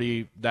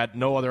priority that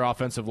no other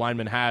offensive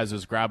lineman has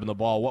is grabbing the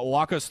ball.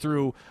 Walk us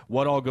through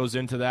what all goes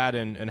into that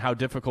and how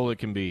difficult it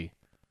can be.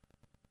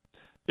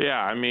 Yeah,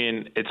 I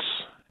mean,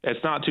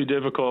 it's not too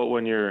difficult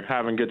when you're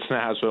having good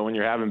snaps, but when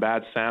you're having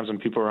bad snaps and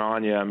people are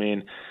on you, I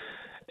mean,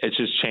 it's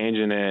just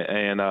changing it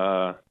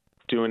and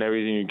doing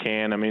everything you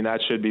can. I mean,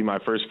 that should be my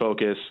first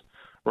focus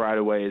right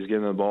away, is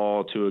getting the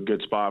ball to a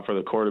good spot for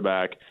the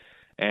quarterback.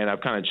 And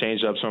I've kind of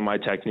changed up some of my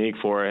technique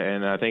for it,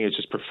 and I think it's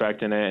just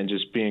perfecting it and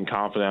just being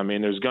confident. I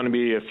mean, there's going to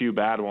be a few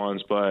bad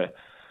ones, but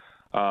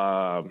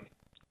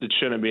it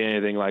shouldn't be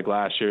anything like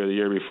last year or the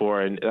year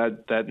before, and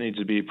that needs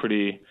to be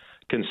pretty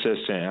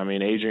consistent. I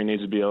mean, Adrian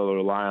needs to be able to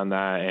rely on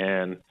that,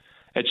 and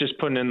it's just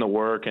putting in the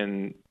work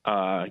and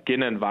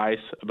getting advice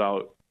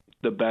about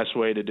the best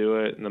way to do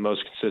it and the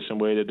most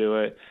consistent way to do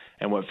it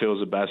and what feels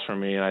the best for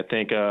me. And I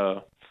think,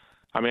 I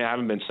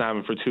haven't been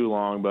snapping for too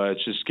long, but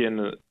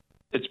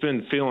it's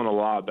been feeling a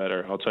lot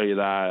better. I'll tell you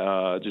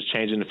that. Just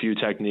changing a few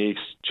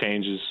techniques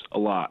changes a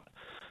lot.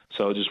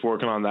 So just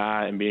working on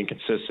that and being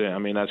consistent. I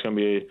mean, that's going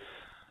to be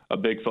a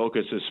big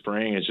focus this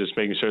spring, is just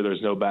making sure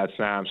there's no bad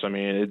snaps. I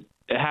mean,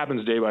 it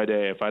happens day by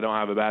day. If I don't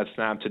have a bad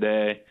snap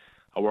today,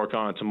 I'll work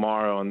on it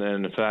tomorrow, and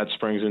then if that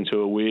springs into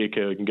a week,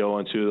 it can go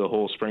into the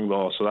whole spring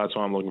ball. So that's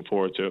what I'm looking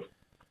forward to.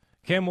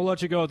 Cam, we'll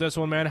let you go with this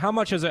one, man. How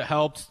much has it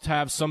helped to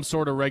have some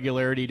sort of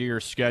regularity to your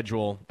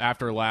schedule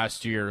after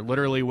last year?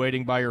 Literally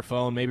waiting by your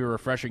phone, maybe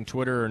refreshing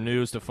Twitter or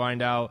news to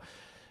find out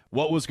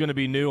what was going to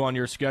be new on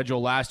your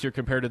schedule last year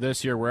compared to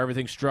this year, where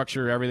everything's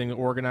structured, everything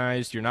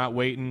organized. You're not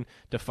waiting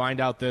to find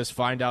out this,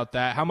 find out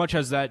that. How much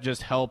has that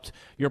just helped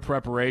your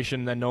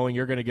preparation, then knowing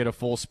you're going to get a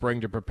full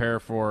spring to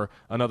prepare for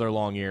another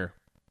long year?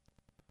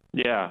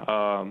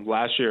 Yeah,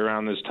 last year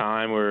around this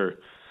time, we're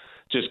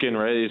just getting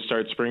ready to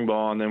start spring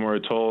ball, and then we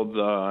were told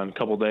in a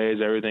couple days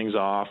everything's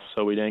off,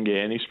 so we didn't get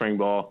any spring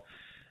ball.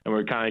 And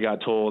we kind of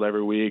got told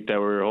every week that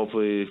we're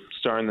hopefully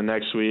starting the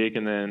next week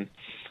and then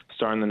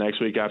starting the next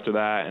week after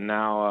that. And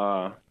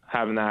now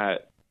having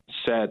that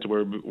set,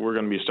 we're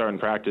going to be starting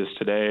practice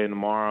today and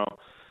tomorrow.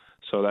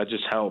 So that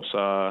just helps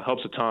a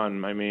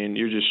ton. I mean,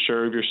 you're just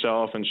sure of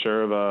yourself and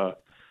sure of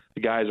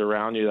the guys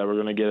around you that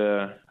we're going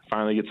to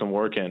finally get some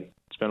work in.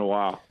 It's been a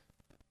while.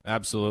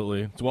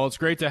 Absolutely. Well, it's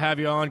great to have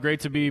you on.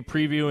 Great to be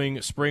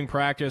previewing spring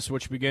practice,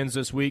 which begins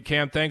this week.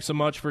 Cam, thanks so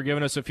much for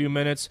giving us a few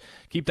minutes.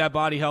 Keep that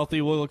body healthy.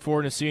 We'll look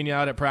forward to seeing you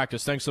out at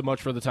practice. Thanks so much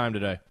for the time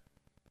today.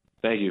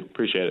 Thank you.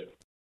 Appreciate it.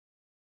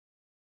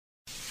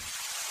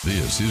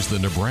 This is the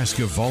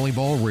Nebraska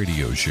Volleyball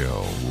Radio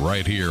Show,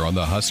 right here on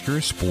the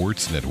Husker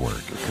Sports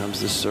Network. Here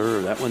comes the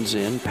serve. That one's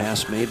in.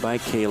 Pass made by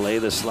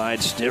Kayla. The slide.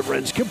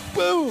 Stivrins.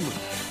 Kaboom!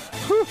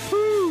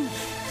 Woo-hoo!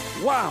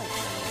 Wow.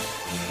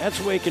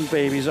 That's waking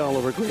babies all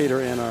over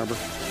Greater Ann Arbor.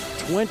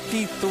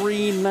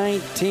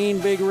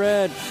 23-19, Big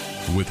Red.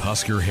 With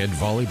Husker head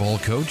volleyball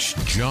coach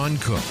John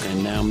Cook.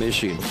 And now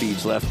Michigan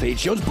feeds left. Paige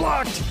Jones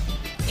blocked.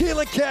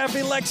 Kayla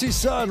Caffey, Lexi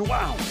Sutton.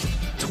 Wow.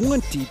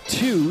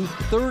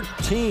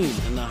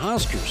 22-13. And the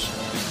Huskers,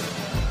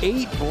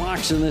 8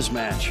 blocks in this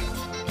match.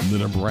 The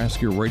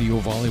Nebraska Radio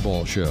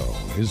Volleyball Show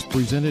is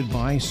presented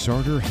by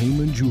Sartor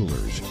Heyman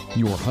Jewelers,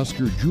 your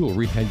Husker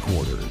jewelry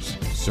headquarters.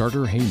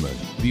 Sartor Heyman,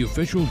 the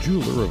official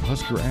jeweler of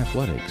Husker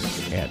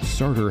Athletics at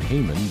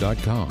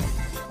sartorheyman.com.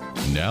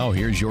 Now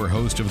here's your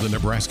host of the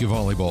Nebraska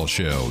Volleyball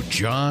Show,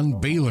 John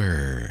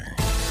Baylor.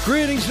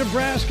 Greetings,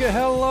 Nebraska.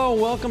 Hello.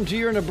 Welcome to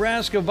your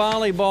Nebraska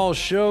Volleyball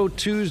Show,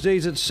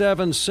 Tuesdays at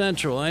 7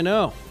 Central. I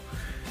know.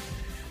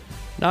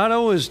 Not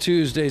always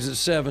Tuesdays at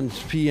 7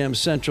 p.m.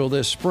 Central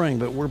this spring,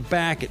 but we're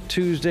back at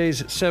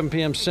Tuesdays at 7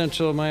 p.m.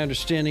 Central. My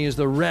understanding is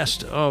the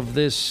rest of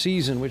this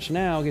season, which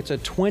now gets a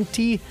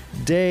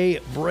 20-day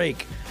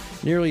break.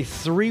 Nearly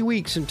 3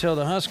 weeks until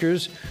the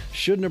Huskers,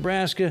 should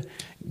Nebraska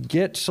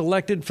get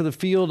selected for the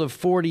field of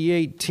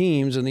 48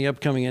 teams in the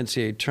upcoming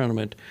NCAA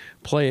tournament,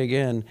 play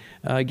again.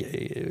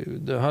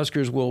 The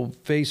Huskers will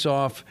face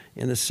off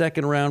in the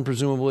second round,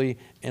 presumably,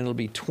 and it'll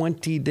be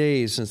 20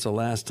 days since the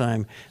last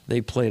time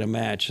they played a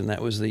match, and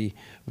that was the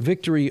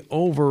victory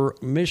over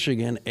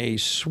Michigan, a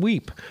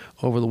sweep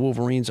over the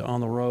Wolverines on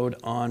the road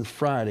on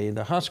Friday.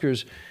 The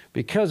Huskers,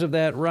 because of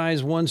that,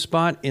 rise one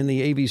spot in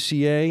the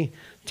AVCA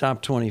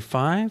top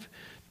 25,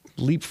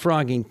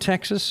 leapfrogging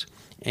Texas,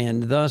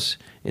 and thus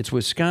it's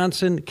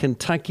Wisconsin,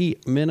 Kentucky,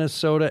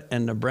 Minnesota,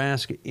 and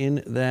Nebraska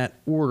in that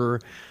order,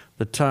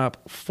 the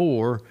top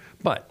four.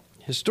 But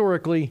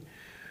historically,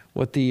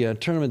 what the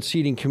tournament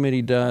seeding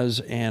committee does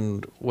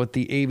and what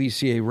the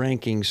AVCA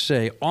rankings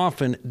say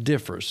often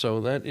differs. So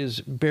that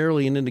is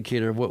barely an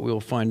indicator of what we'll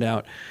find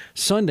out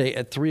Sunday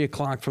at 3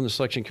 o'clock from the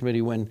selection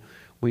committee when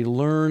we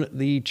learn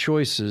the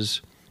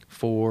choices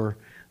for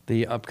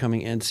the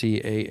upcoming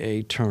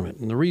NCAA tournament.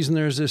 And the reason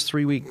there's this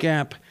 3-week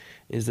gap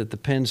is that the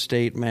Penn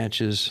State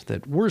matches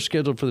that were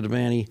scheduled for the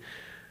Devaney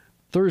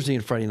Thursday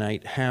and Friday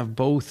night have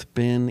both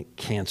been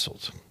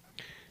canceled.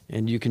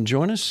 And you can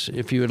join us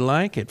if you would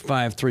like at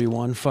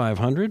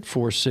 531-500,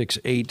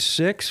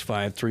 4686,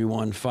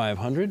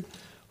 531-500,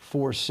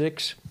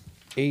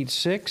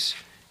 4686.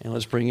 And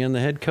let's bring in the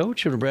head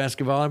coach of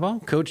Nebraska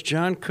Volleyball, Coach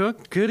John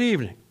Cook. Good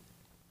evening.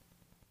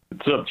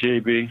 What's up,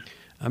 JB?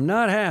 I'm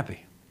not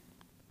happy.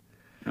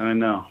 I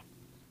know.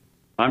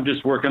 I'm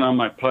just working on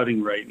my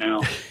putting right now.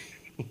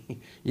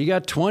 You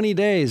got 20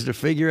 days to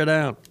figure it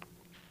out.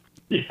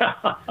 Yeah.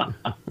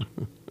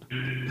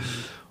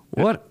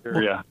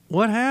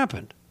 What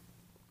happened?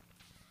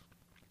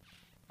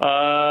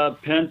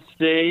 Penn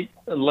State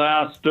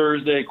last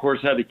Thursday, of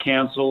course, had to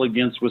cancel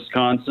against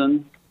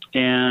Wisconsin,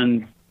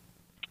 and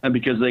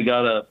because they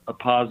got a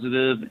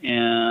positive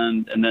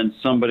and then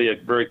somebody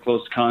at very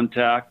close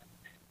contact.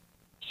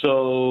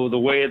 So the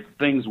way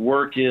things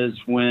work is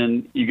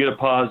when you get a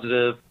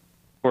positive,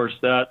 of course,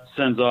 that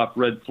sends off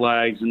red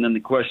flags, and then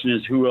the question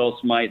is who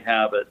else might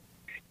have it.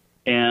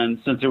 And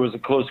since there was a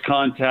close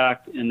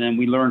contact, and then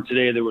we learned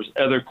today there was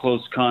other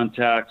close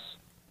contacts,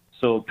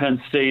 so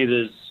Penn State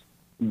is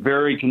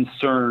very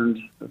concerned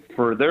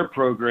for their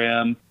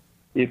program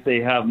if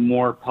they have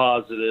more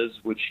positives,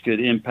 which could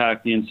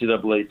impact the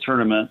NCAA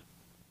tournament.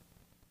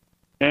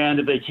 And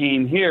if they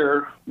came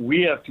here,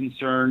 we have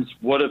concerns.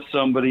 What if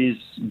somebody's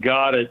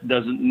got it,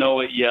 doesn't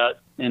know it yet,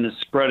 and is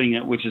spreading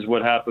it, which is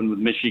what happened with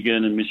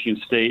Michigan and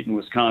Michigan State and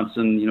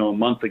Wisconsin, a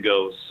month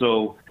ago.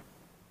 So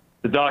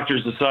the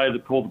doctors decided to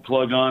pull the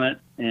plug on it,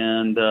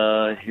 and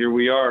here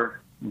we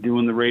are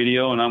doing the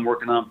radio, and I'm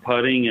working on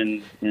putting,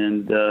 and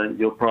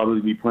you'll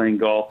probably be playing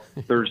golf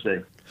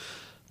Thursday.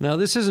 Now,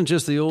 this isn't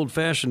just the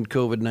old-fashioned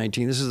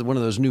COVID-19. This is one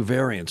of those new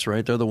variants,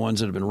 right? They're the ones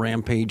that have been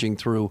rampaging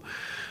through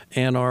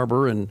Ann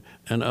Arbor and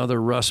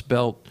other Rust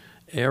Belt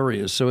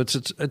areas. So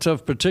it's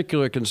of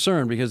particular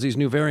concern because these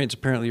new variants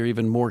apparently are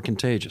even more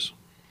contagious.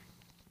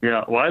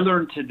 Yeah, well, I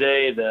learned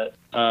today that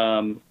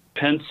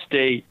Penn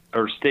State,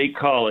 or State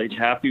College,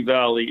 Happy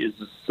Valley, is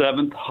the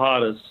 7th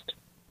hottest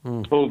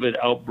COVID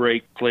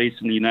outbreak place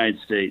in the United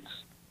States.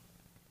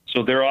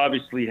 So they're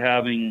obviously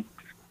having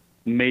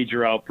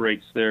major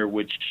outbreaks there,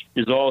 which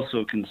is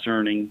also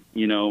concerning.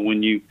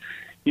 When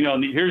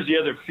here's the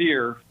other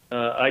fear.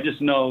 I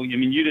just know,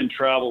 you didn't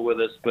travel with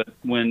us, but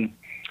when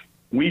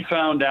we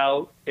found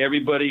out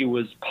everybody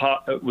was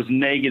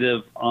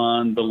negative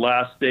on the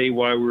last day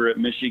while we were at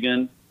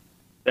Michigan,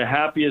 the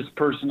happiest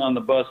person on the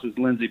bus was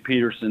Lindsey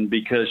Peterson,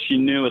 because she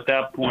knew at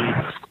that point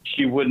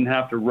she wouldn't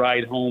have to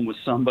ride home with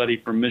somebody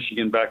from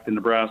Michigan back to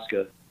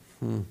Nebraska.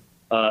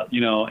 That's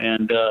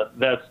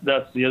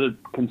the other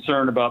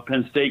concern about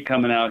Penn State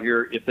coming out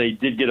here. If they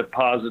did get a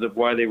positive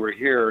while they were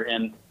here,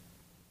 and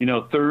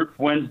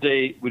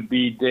Wednesday would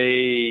be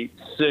day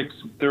 6,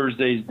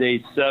 Thursday's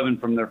day 7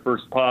 from their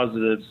first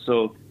positive.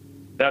 So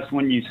that's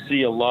when you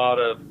see a lot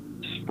of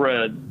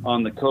spread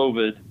on the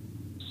COVID.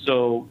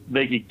 So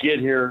they could get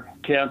here,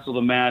 cancel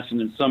the match,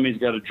 and then somebody's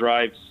got to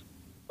drive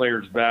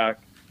players back.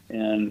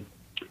 And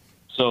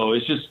so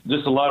it's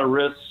just a lot of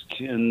risk,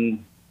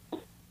 and,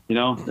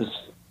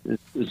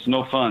 it's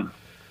no fun.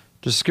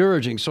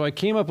 Discouraging. So I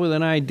came up with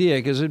an idea,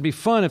 because it'd be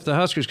fun if the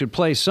Huskers could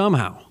play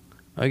somehow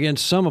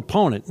against some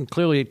opponent, and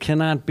clearly it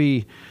cannot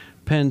be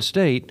Penn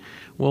State.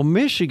 Well,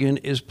 Michigan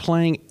is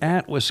playing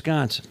at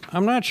Wisconsin.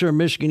 I'm not sure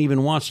Michigan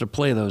even wants to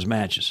play those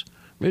matches.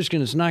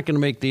 Michigan is not going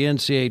to make the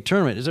NCAA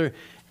tournament. Is there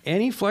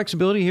any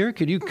flexibility here?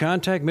 Could you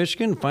contact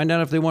Michigan and find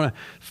out if they want to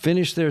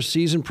finish their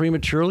season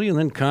prematurely, and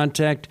then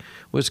contact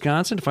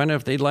Wisconsin to find out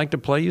if they'd like to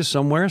play you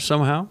somewhere,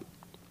 somehow?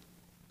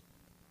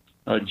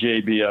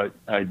 JB,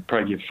 I'd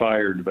probably get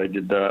fired if I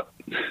did that.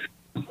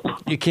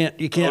 You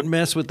can't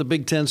mess with the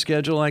Big Ten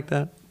schedule like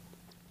that?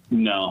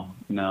 No.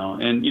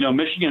 And,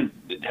 Michigan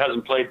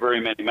hasn't played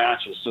very many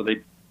matches, so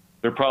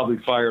they're probably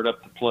fired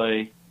up to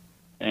play.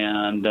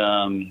 And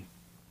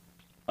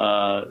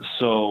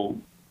so,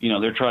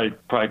 they're probably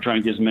trying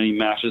to get as many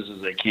matches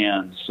as they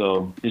can.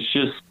 So it's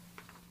just,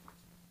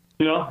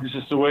 it's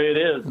just the way it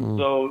is.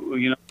 So,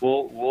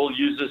 we'll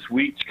use this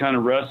week to kind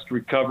of rest,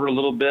 recover a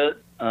little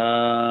bit.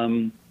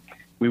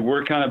 We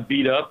were kind of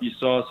beat up. You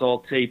saw us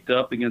all taped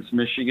up against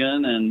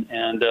Michigan,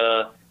 and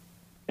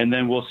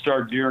then we'll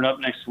start gearing up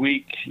next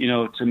week,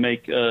 to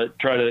make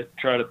try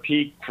to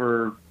peak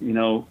for,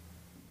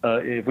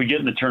 if we get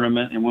in the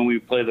tournament and when we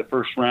play the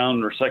first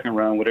round or second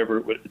round, whatever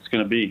it's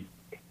going to be.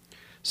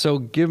 So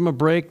give them a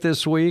break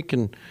this week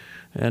and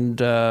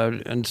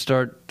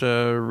start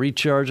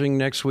recharging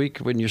next week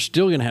when you're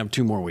still going to have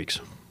 2 more weeks.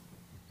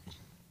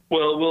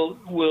 Well,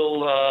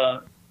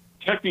 we'll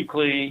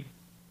technically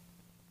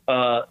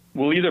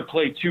we'll either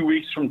play 2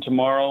 weeks from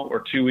tomorrow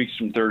or 2 weeks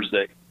from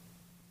Thursday,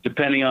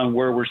 depending on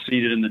where we're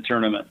seated in the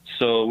tournament.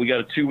 So we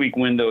got a 2-week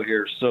window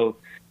here. So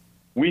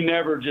we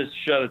never just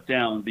shut it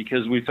down,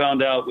 because we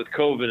found out with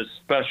COVID,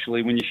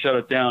 especially when you shut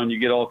it down, you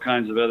get all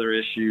kinds of other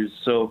issues.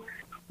 So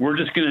we're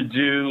just going to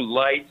do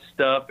light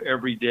stuff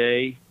every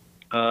day.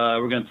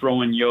 We're going to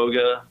throw in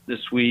yoga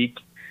this week,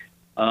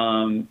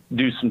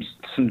 do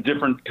some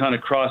different kind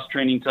of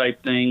cross-training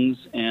type things,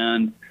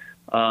 and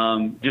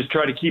just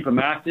try to keep them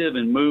active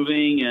and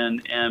moving,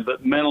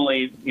 but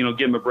mentally, give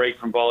them a break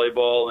from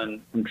volleyball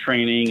and from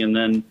training. And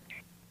then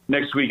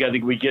next week, I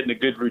think we get in a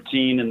good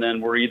routine, and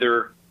then we're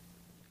either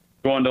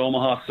going to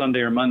Omaha Sunday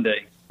or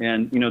Monday.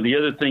 And, the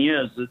other thing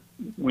is that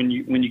when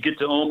you get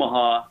to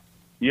Omaha,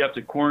 you have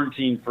to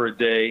quarantine for a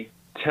day,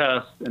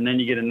 test, and then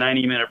you get a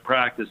 90-minute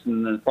practice,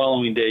 and then the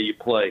following day you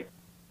play.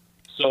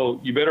 So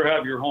you better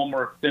have your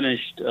homework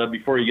finished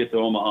before you get to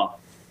Omaha.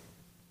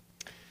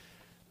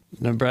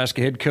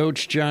 Nebraska head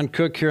coach John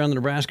Cook here on the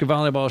Nebraska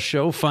Volleyball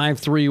Show,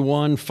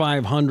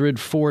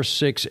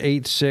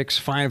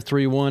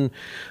 531-500-4686,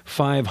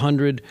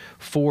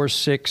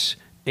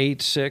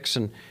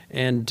 531-500-4686.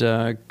 And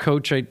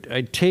Coach, I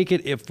take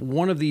it if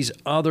one of these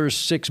other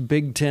 6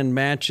 Big Ten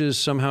matches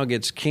somehow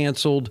gets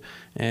canceled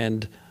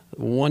and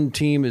one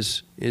team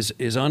is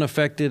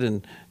unaffected,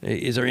 and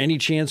is there any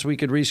chance we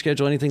could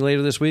reschedule anything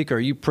later this week? Or are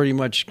you pretty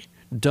much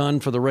done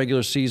for the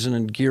regular season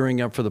and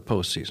gearing up for the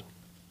postseason?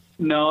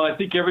 No, I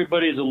think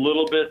everybody's a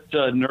little bit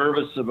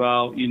nervous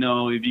about,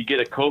 if you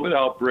get a COVID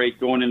outbreak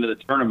going into the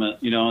tournament.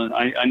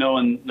 I know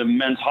in the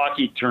men's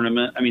hockey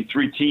tournament,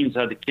 3 teams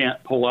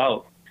can't pull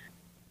out.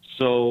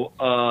 So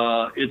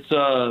it's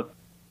a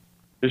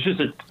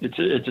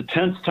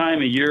tense time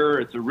of year.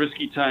 It's a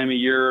risky time of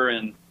year,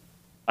 and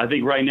I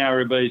think right now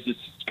everybody's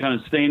just kind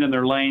of staying in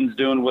their lanes,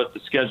 doing what the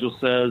schedule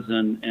says,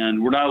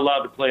 and we're not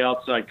allowed to play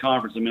outside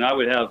conference.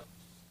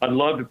 I'd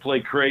love to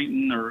play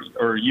Creighton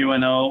or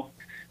UNO.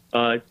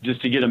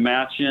 Just to get a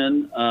match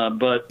in,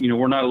 but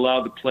we're not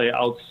allowed to play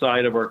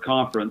outside of our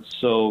conference,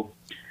 so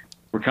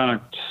we're kind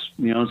of,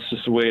 it's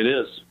just the way it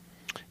is.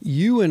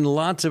 You and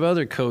lots of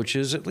other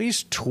coaches at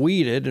least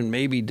tweeted, and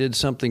maybe did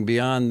something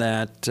beyond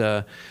that,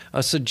 a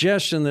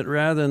suggestion that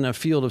rather than a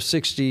field of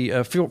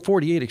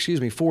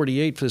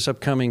 48 for this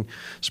upcoming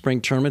spring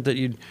tournament, that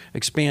you'd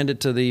expand it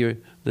to the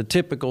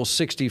typical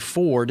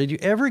 64. Did you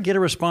ever get a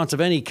response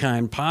of any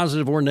kind,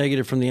 positive or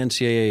negative, from the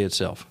NCAA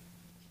itself?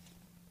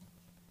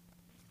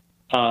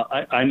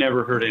 I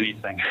never heard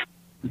anything.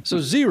 So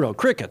 0,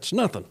 crickets,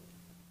 nothing.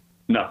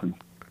 Nothing.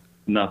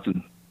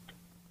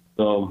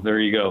 So there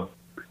you go.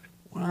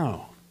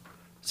 Wow,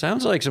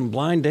 sounds like some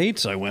blind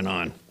dates I went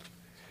on.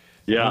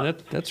 Yeah,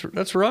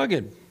 that's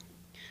rugged.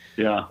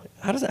 Yeah.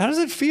 How does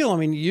it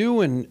feel? You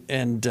and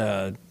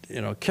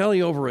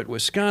Kelly over at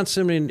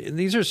Wisconsin.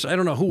 These are, I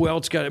don't know who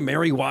else got it.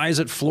 Mary Wise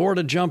at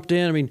Florida jumped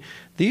in.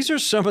 These are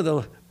some of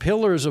the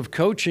pillars of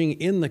coaching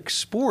in the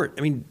sport.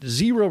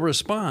 0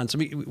 response.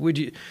 Would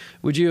you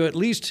at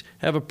least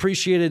have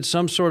appreciated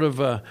some sort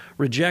of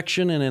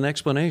rejection and an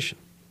explanation?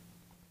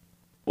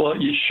 Well,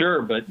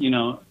 sure, but you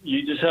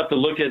just have to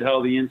look at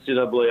how the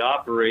NCAA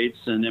operates,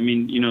 and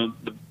the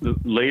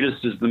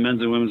latest is the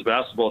men's and women's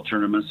basketball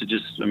tournaments.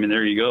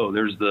 There you go.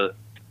 There's the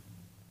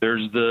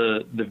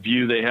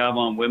view they have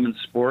on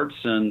women's sports,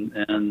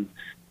 and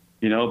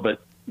but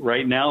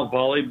right now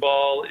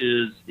volleyball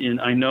is in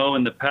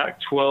the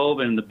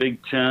Pac-12 and the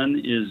Big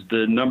Ten is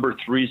the number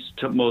 3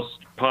 most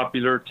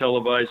popular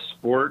televised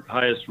sport,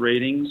 highest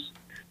ratings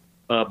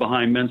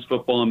behind men's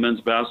football and men's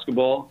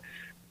basketball.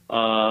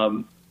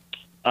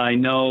 I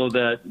know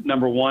that it's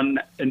number 1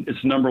 in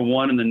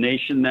the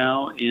nation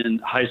now in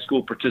high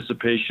school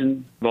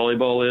participation.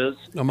 Volleyball is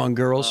among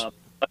girls.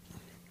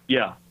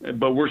 Yeah,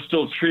 but we're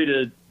still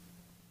treated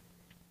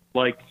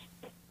like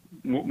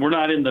we're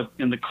not in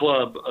the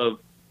club of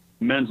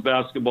men's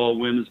basketball,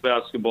 women's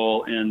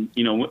basketball, and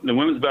the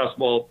women's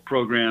basketball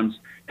programs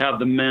have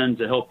the men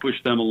to help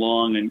push them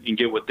along and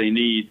get what they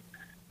need.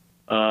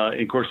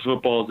 And of course,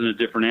 football is in a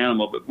different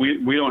animal, but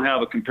we don't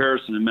have a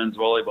comparison in men's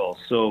volleyball.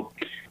 So.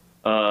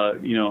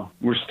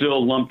 We're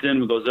still lumped in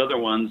with those other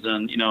ones,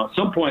 and at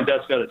some point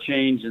that's got to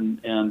change, and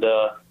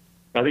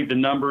I think the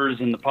numbers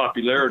and the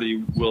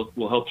popularity will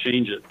help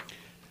change it.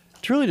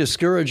 It's really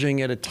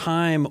discouraging at a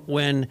time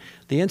when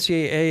the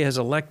NCAA has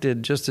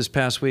elected just this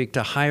past week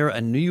to hire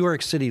a New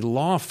York City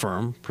law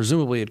firm,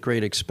 presumably at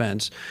great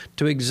expense,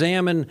 to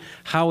examine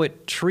how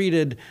it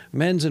treated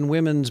men's and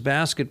women's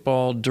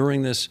basketball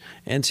during this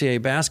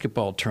NCAA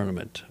basketball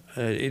tournament.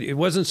 It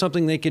wasn't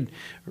something they could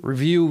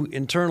review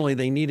internally.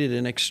 They needed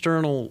an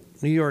external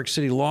New York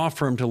City law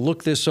firm to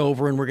look this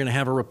over, and we're going to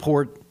have a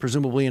report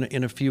presumably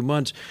in a few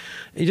months.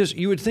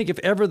 You would think if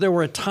ever there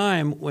were a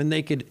time when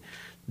they could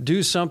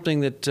do something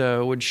that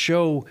would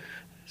show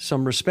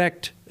some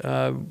respect,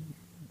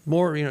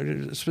 more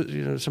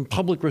some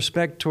public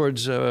respect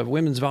towards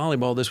women's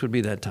volleyball, this would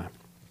be that time.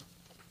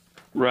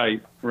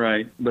 Right.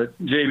 But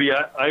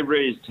JB, I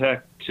raised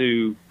Tech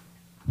to.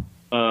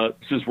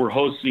 Since we're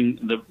hosting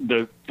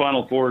the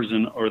Final Fours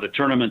or the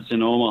tournaments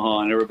in Omaha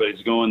and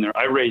everybody's going there,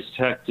 I raised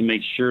Tech to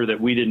make sure that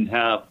we didn't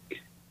have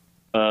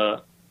a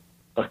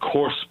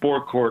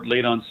sport court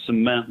laid on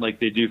cement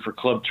like they do for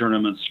club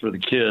tournaments for the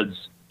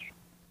kids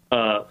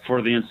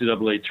for the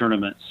NCAA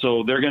tournament.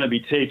 So they're going to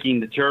be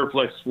taking the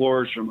Terraflex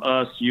floors from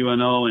us,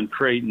 UNO, and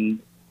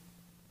Creighton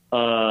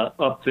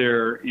up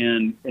there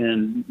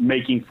and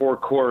making 4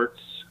 courts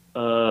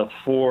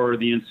for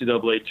the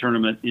NCAA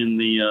tournament in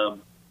the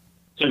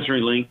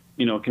CenturyLink,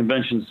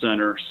 convention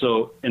center.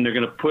 So, and they're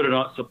going to put it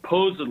on,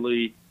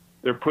 supposedly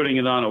they're putting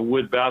it on a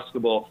wood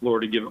basketball floor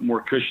to give it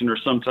more cushion or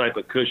some type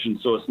of cushion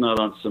so it's not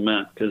on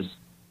cement. Because,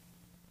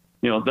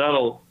 the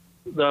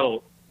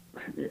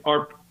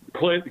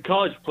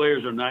college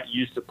players are not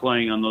used to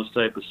playing on those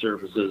type of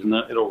surfaces, and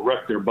it'll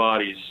wreck their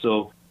bodies.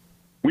 So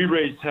we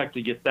raised Tech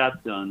to get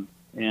that done.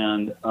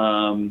 And,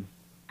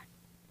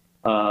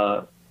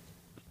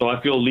 so I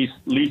feel at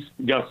least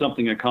got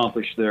something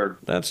accomplished there.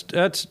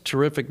 That's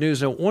terrific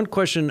news. Now, one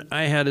question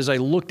I had is I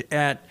looked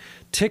at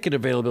ticket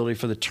availability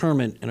for the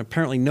tournament, and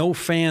apparently no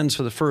fans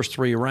for the first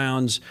 3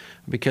 rounds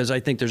because I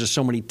think there's just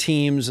so many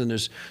teams and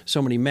there's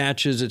so many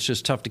matches. It's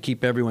just tough to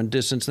keep everyone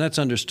distanced, and that's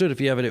understood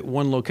if you have it at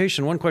one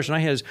location. One question I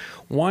had is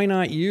why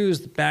not use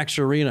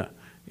Baxter Arena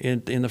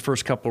in the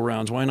first couple of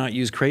rounds? Why not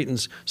use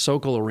Creighton's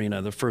Sokol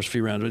Arena the first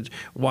few rounds?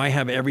 Why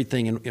have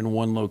everything in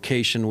one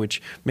location,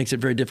 which makes it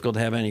very difficult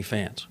to have any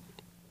fans?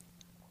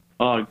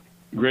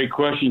 Great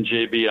question,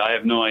 JB. I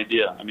have no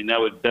idea. I mean, that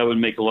would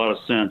make a lot of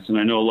sense, and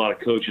I know a lot of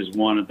coaches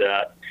wanted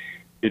that.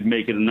 It'd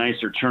make it a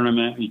nicer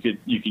tournament. You could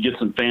get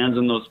some fans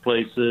in those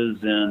places,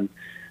 and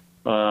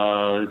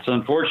it's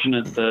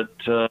unfortunate that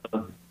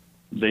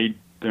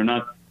they're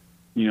not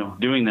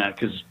doing that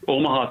because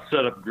Omaha's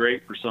set up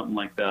great for something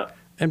like that.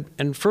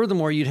 And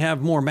furthermore, you'd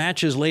have more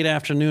matches late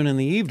afternoon and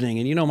the evening.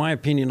 And my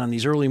opinion on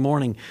these early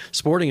morning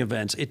sporting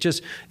events.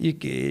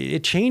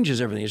 It changes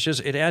everything.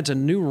 It adds a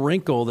new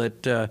wrinkle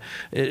that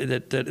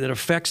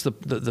affects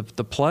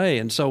the play.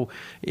 And so,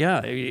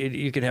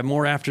 you could have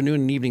more afternoon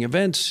and evening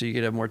events. You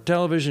could have more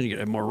television. You could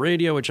have more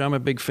radio, which I'm a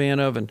big fan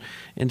of. And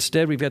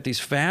instead, we've got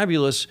these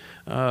fabulous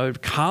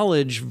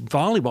college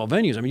volleyball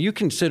venues. I mean, you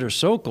consider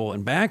Sokol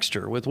and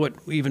Baxter with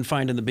what we even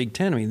find in the Big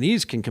Ten. I mean,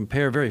 these can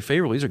compare very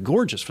favorably. These are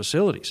gorgeous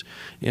facilities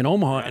in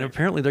Omaha, and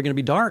apparently they're going to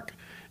be dark,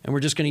 and we're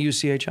just going to use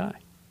CHI.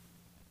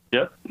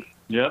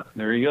 Yep,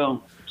 there you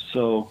go.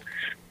 So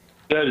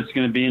it's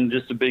going to be in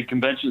just a big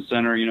convention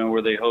center,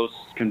 where they host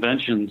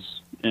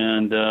conventions,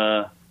 and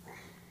the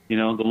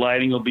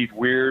lighting will be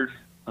weird.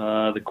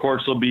 The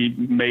courts will be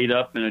made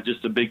up in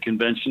just a big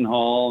convention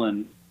hall,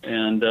 and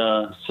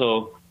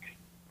so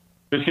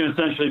it's going to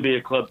essentially be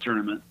a club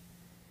tournament.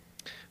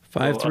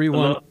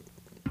 531. I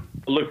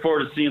look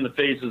forward to seeing the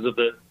faces of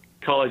the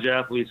college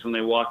athletes when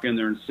they walk in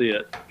there and see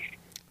it.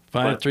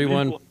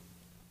 531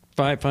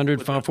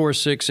 500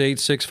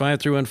 4686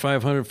 531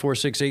 500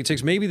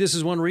 4686. Maybe this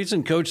is one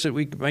reason, Coach, that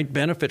we might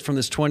benefit from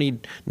this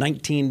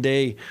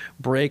 19-day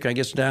break. I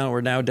guess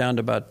we're now down to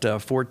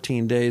about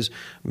 14 days.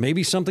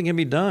 Maybe something can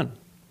be done.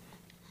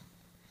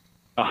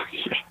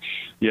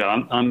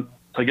 Yeah. I'm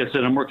like I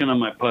said, I'm working on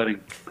my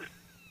putting.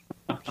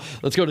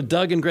 Let's go to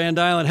Doug in Grand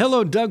Island.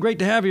 Hello, Doug. Great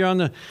to have you on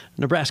the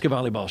Nebraska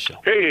Volleyball Show.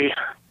 Hey,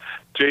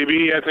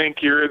 JB, I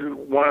think you're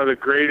one of the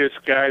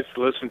greatest guys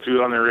to listen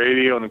to on the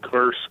radio, and of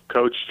course,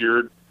 Coach,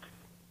 you're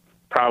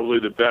probably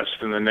the best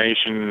in the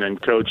nation in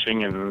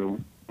coaching,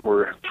 and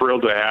we're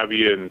thrilled to have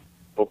you and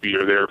hope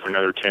you're there for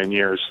another 10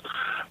 years.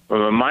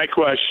 My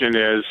question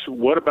is,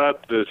 what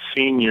about the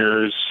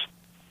seniors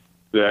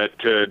that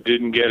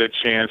didn't get a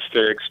chance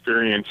to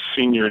experience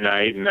senior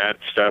night and that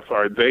stuff?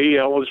 Are they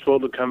eligible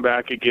to come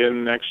back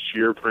again next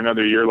year for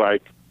another year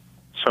like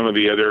some of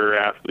the other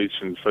athletes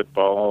in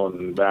football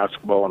and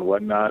basketball and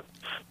whatnot?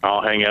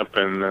 I'll hang up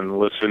and then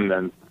listen.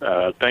 And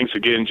thanks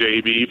again,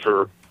 JB,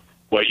 for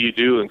what you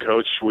do. And,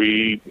 Coach,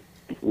 we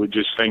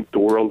just think the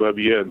world of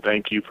you, and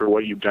thank you for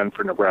what you've done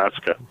for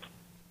Nebraska.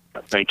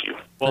 Thank you.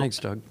 Well, thanks,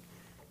 Doug.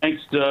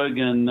 Thanks, Doug,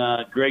 and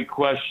great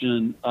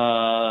question.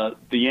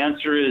 The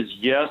answer is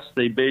yes.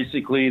 They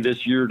basically,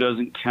 this year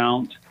doesn't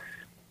count.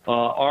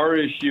 Our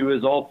issue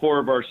is all 4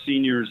 of our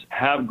seniors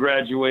have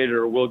graduated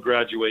or will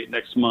graduate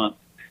next month.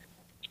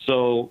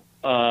 So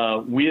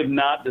we have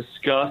not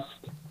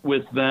discussed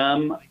with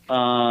them.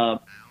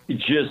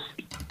 We've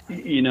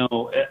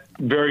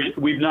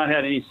not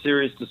had any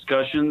serious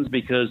discussions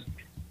because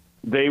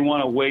they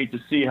want to wait to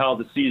see how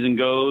the season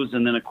goes.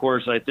 And then, of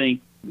course, I think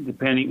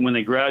depending when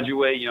they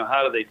graduate,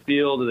 how do they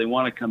feel? Do they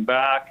want to come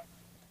back?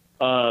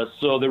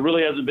 So there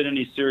really hasn't been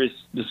any serious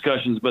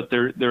discussions, but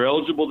they're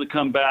eligible to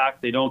come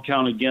back. They don't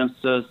count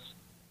against us.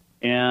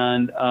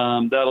 And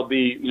that'll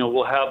be,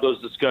 we'll have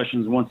those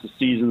discussions once the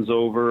season's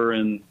over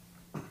and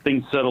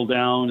things settle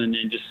down and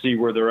just see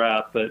where they're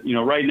at. But,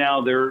 right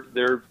now they're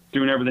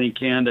doing everything they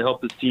can to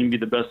help this team be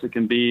the best it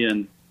can be,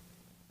 and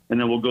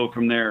then we'll go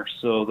from there.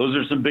 So those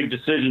are some big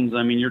decisions.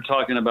 I mean, you're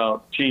talking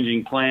about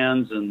changing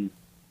plans, and,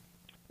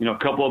 a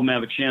couple of them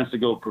have a chance to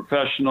go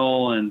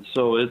professional. And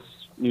so it's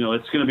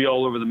going to be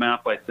all over the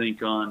map, I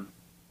think, on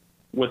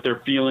what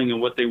they're feeling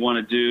and what they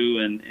want to do.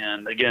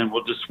 And again,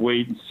 we'll just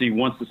wait and see.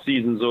 Once the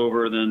season's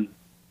over, then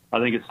I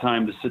think it's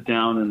time to sit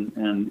down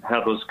and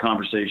have those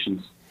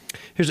conversations.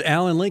 Here's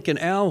Al in Lincoln.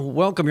 Al,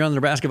 welcome. You're on the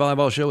Nebraska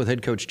Volleyball Show with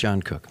head coach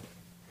John Cook.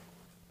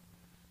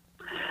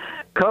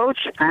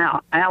 Coach,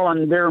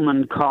 Alan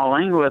Bierman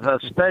calling with a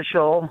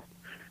special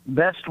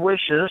best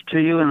wishes to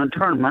you in the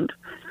tournament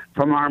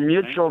from our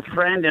mutual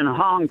friend in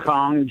Hong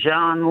Kong,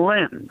 John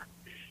Lin.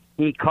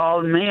 He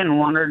called me and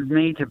wanted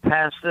me to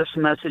pass this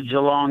message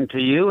along to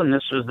you, and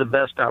this was the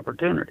best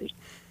opportunity.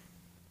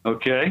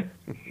 Okay.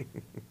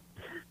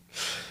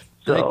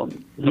 So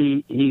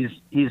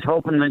he's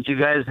hoping that you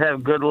guys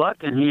have good luck,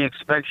 and he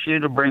expects you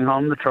to bring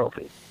home the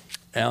trophy.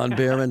 Alan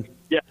Bierman.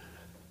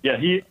 Yeah,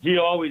 he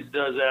always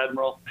does,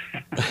 Admiral.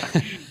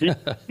 he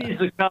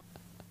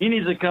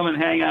needs to come and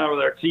hang out with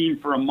our team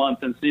for a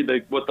month and see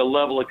what the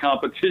level of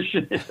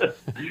competition is.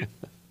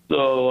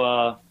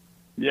 So,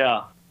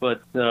 yeah.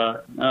 But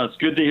it's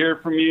good to hear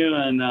from you,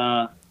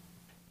 and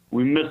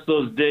we miss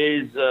those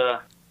days,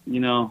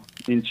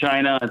 in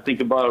China. I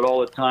think about it all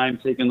the time,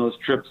 taking those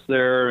trips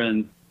there.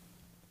 And,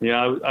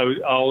 yeah, I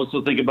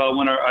also think about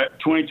when our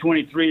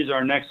 2023 is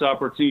our next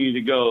opportunity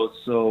to go.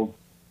 So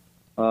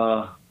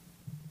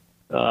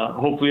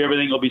hopefully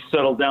everything will be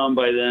settled down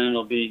by then.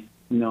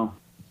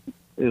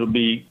 It'll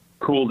be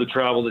cool to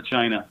travel to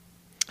China.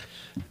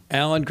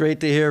 Alan, great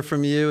to hear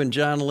from you. And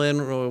John Lynn,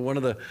 one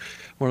of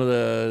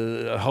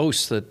the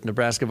hosts that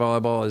Nebraska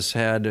Volleyball has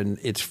had, and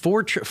it's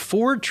four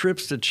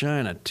trips to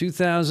China,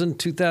 2000,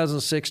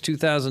 2006,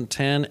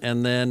 2010,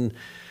 and then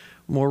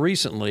more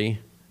recently,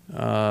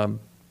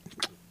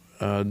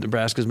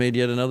 Nebraska's made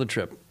yet another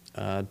trip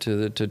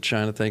to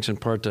China, thanks in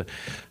part to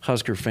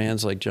Husker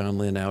fans like John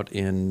Lynn out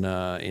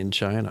in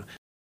China.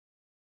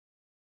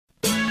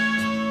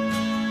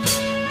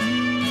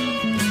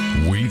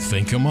 We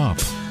think them up.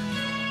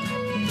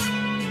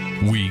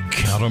 We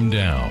count them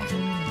down.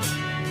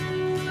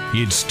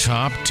 It's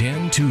Top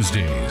 10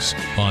 Tuesdays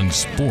on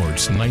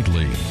Sports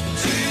Nightly.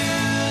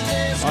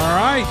 All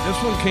right,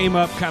 this one came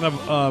up kind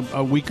of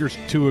a week or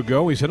two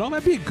ago. We said,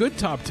 that'd be a good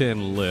top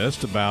 10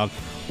 list about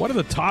what are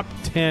the top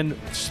 10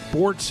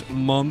 sports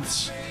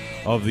months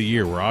of the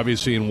year. We're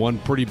obviously in one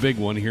pretty big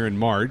one here in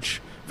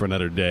March for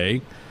another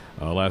day.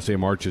 Last day of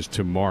March is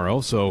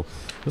tomorrow. So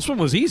this one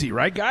was easy,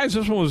 right, guys?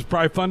 This one was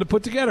probably fun to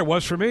put together. It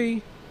was for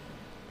me.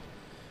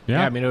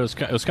 Yeah, I mean, it was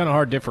kind of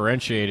hard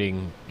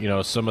differentiating,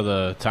 some of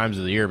the times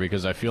of the year,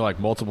 because I feel like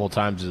multiple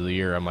times of the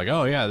year I'm like,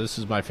 oh yeah, this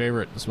is my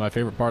favorite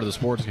part of the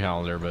sports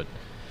calendar. But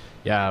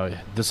yeah,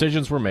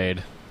 decisions were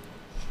made.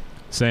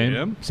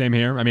 Same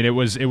here. I mean, it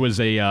was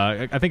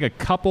I think a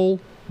couple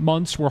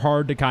months were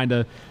hard to kind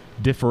of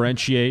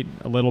differentiate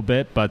a little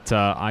bit, but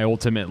I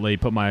ultimately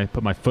put my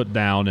foot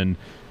down and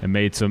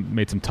made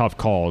some tough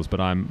calls. But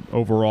I'm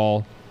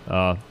overall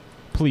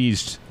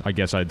pleased, I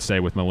guess I'd say,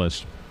 with my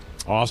list.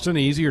 Austin,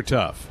 easy or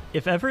tough?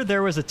 If ever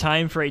there was a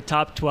time for a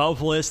top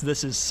 12 list,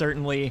 this is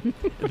certainly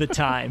the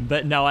time.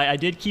 But no, I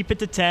did keep it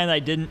to 10. I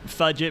didn't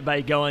fudge it by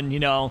going,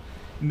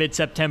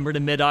 mid-September to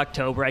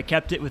mid-October. I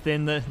kept it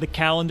within the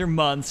calendar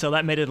month, so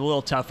that made it a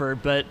little tougher.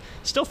 But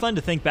still fun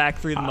to think back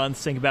through the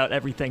months, think about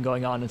everything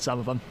going on in some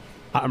of them.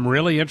 I'm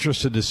really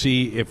interested to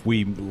see if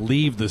we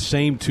leave the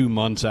same 2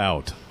 months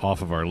out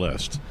off of our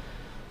list.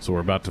 So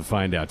we're about to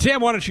find out.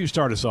 Tim, why don't you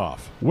start us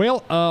off?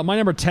 Well, my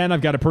number 10, I've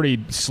got a pretty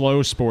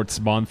slow sports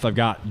month. I've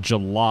got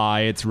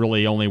July. It's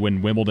really only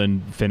when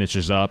Wimbledon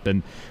finishes up.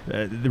 And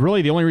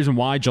really the only reason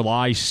why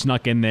July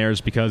snuck in there is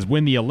because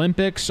when the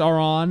Olympics are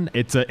on,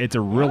 it's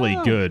a really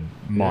good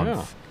month.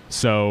 Yeah.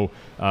 So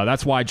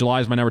that's why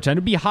July is my number 10. It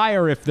would be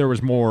higher if there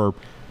was more,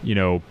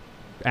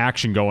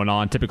 action going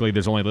on. Typically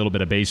there's only a little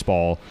bit of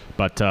baseball.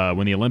 But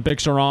when the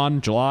Olympics are on,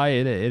 July,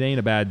 it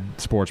ain't a bad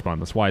sports month.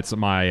 That's why it's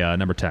my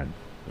number 10.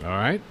 All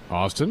right,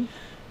 Austin?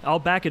 I'll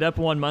back it up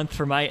 1 month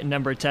for my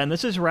number 10.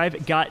 This is where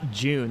I've got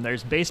June.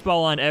 There's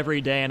baseball on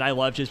every day, and I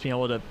love just being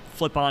able to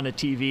flip on a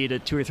TV to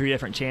 2 or 3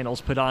 different channels,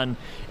 put on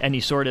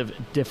any sort of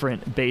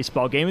different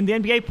baseball game. And the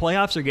NBA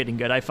playoffs are getting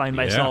good. I find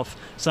myself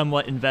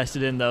somewhat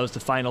invested in those. The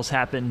finals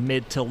happen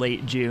mid to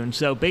late June.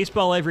 So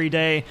baseball every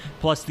day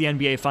plus the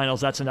NBA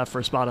finals, that's enough for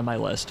a spot on my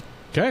list.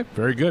 Okay,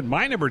 very good.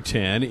 My number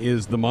 10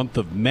 is the month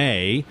of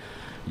May.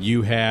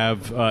 You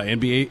have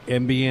NBA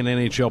and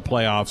NHL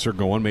playoffs are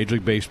going. Major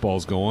League Baseball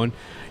is going.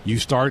 You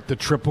start the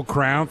Triple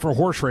Crown for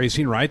horse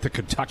racing, right? The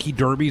Kentucky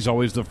Derby is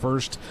always the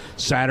first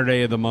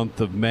Saturday of the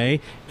month of May.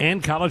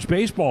 And college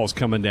baseball is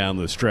coming down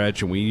the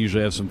stretch, and we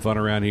usually have some fun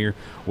around here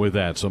with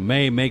that. So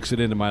May makes it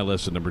into my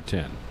list at number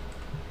 10.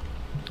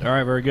 All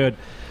right, very good.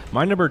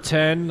 My number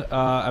 10,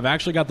 I've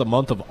actually got the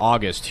month of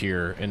August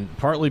here, and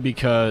partly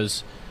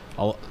because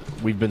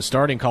we've been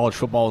starting college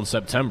football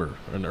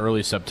in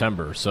early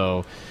September.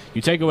 So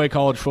you take away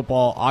college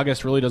football,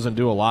 August really doesn't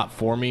do a lot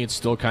for me. It's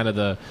still kind of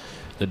the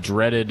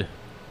dreaded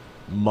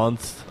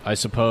month, I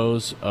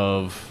suppose,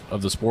 of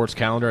the sports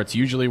calendar. It's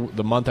usually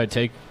the month I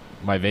take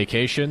my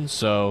vacation.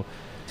 So,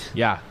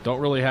 yeah, don't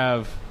really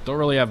have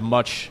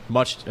much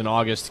in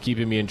August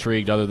keeping me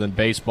intrigued other than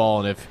baseball.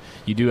 And if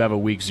you do have a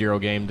week 0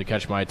 game to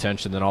catch my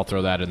attention, then I'll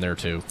throw that in there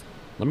too.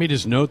 Let me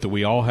just note that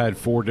we all had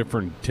 4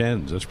 different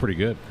 10s. That's pretty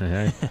good.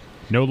 Hey.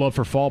 No love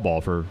for fall ball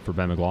for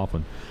Ben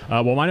McLaughlin.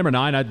 Well, my number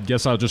 9, I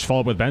guess I'll just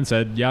follow up what Ben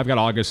said. Yeah, I've got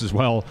August as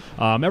well.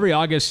 Every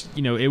August,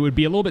 it would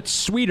be a little bit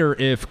sweeter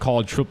if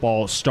college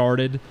football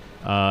started,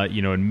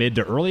 in mid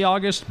to early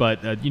August.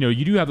 But,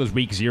 you do have those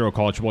week 0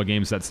 college football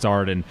games that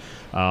start. And,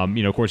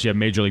 of course, you have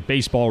Major League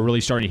Baseball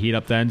really starting to heat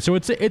up then. So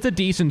it's a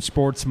decent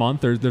sports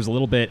month. There's a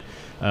little bit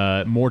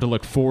more to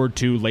look forward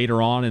to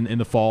later on in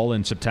the fall,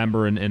 in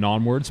September and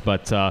onwards.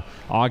 But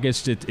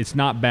August, it's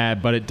not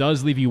bad, but it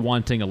does leave you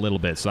wanting a little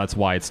bit. So that's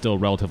why it's still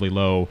relatively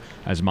low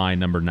as my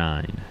number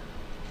 9.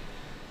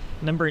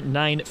 Number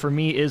 9 for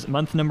me is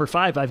month number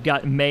 5. I've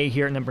got May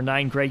here at number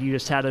 9. Greg, you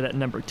just had it at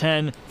number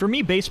 10. For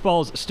me,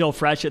 baseball's still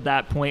fresh at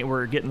that point.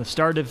 We're getting the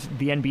start of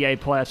the NBA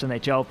playoffs,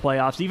 NHL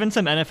playoffs, even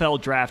some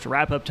NFL draft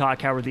wrap-up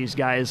talk. How are these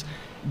guys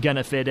going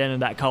to fit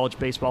in that college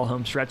baseball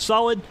home stretch?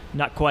 Solid,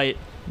 not quite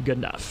good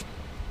enough.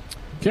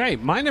 Okay,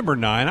 my number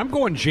 9, I'm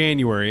going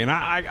January, and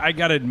I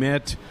got to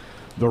admit,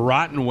 the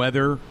rotten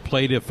weather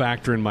played a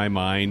factor in my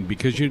mind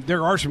because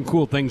there are some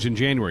cool things in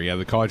January. You have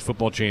the college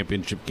football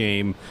championship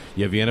game.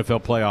 You have the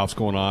NFL playoffs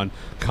going on.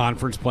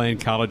 Conference play in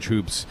college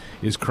hoops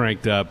is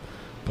cranked up,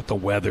 but the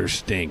weather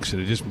stinks,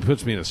 and it just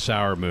puts me in a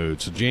sour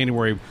mood. So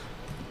January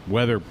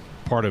weather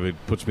part of it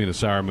puts me in a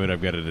sour mood.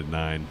 I've got it at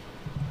 9.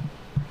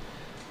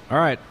 All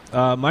right,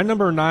 my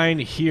number 9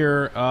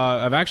 here,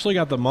 I've actually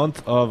got the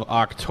month of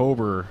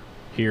October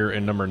here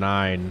in number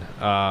 9.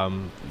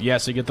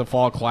 Yes, you get the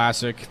Fall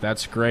Classic.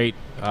 That's great.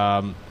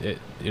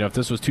 If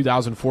this was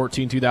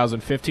 2014,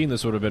 2015,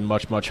 this would have been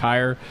much, much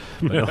higher.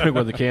 But knowing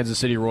where the Kansas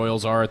City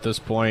Royals are at this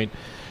point,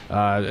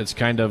 it's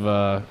kind of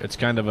a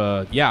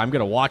I'm going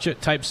to watch it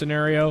type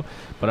scenario.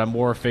 But I'm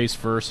more face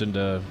first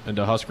into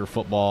Husker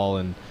football,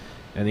 and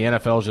the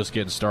NFL is just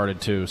getting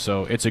started too.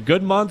 So it's a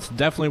good month,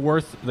 definitely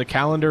worth the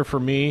calendar for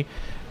me.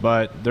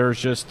 But there's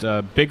just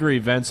bigger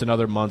events in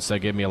other months that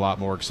get me a lot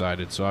more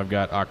excited. So I've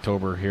got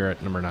October here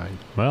at number 9.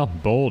 Well,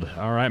 bold.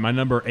 All right, my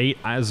number 8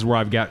 is where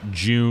I've got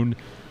June.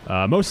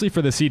 Mostly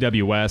for the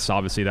CWS.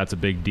 Obviously, that's a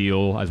big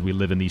deal as we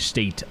live in the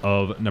state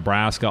of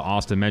Nebraska.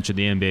 Austin mentioned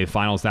the NBA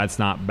Finals. That's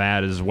not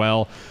bad as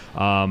well.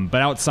 But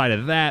outside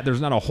of that,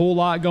 there's not a whole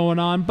lot going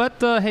on. But,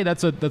 hey,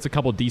 that's a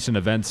couple decent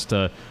events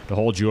to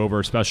hold you over,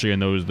 especially in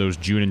those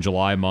June and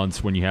July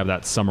months when you have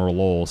that summer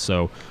lull.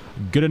 So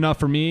good enough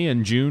for me,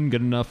 and June,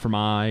 good enough for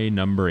my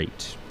number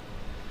 8.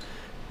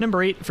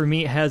 Number 8 for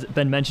me has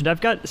been mentioned. I've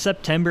got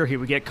September here.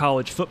 We get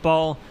college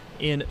football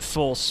in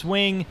full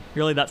swing.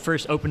 Really, that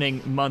first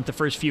opening month, the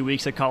first few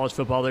weeks of college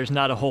football, there's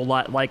not a whole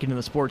lot like it in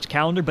the sports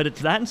calendar, but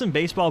it's that and some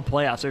baseball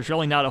playoffs. There's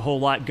really not a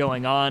whole lot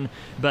going on,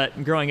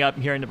 but growing up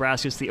here in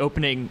Nebraska, it's the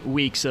opening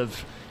weeks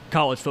of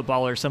college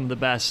football are some of the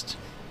best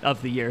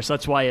of the year, so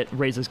that's why it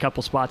raises a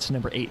couple spots to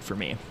number 8 for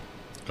me.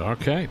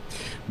 Okay.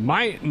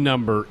 My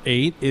number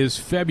 8 is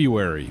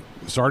February.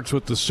 Starts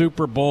with the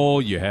Super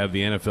Bowl. You have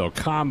the NFL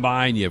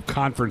Combine. You have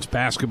conference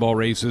basketball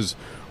races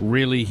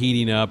really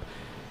heating up.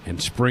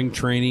 And spring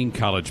training,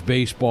 college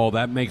baseball,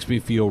 that makes me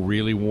feel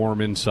really warm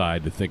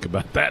inside to think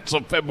about that. So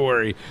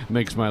February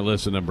makes my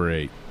list of number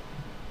 8.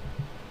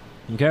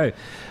 Okay.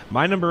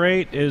 My number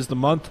 8 is the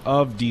month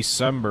of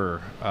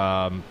December.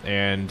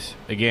 And,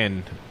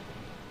 again,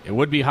 it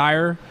would be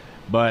higher,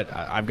 but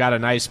I've got a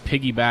nice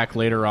piggyback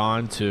later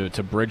on to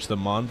bridge the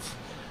month.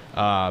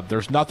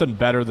 There's nothing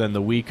better than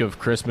the week of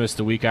Christmas,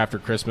 the week after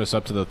Christmas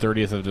up to the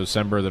 30th of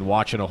December than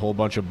watching a whole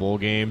bunch of bowl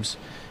games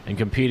and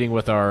competing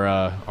with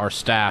our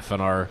staff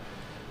and our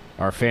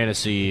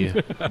fantasy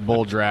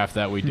bowl draft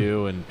that we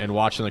do and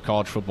watching the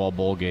college football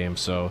bowl game.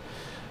 So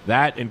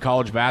that in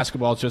college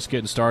basketball is just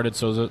getting started,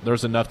 so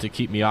there's enough to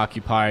keep me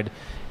occupied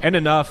and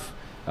enough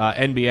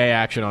NBA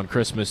action on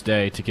Christmas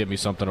Day to get me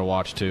something to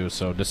watch too.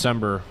 So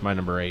December, my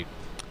number 8.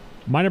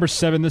 My number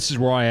 7, this is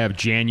where I have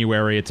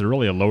January. It's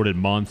really a loaded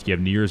month. You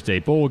have New Year's Day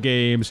bowl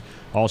games.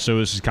 Also,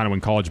 this is kind of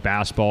when college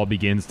basketball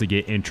begins to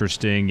get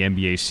interesting.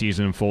 NBA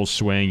season in full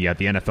swing. You got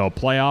the NFL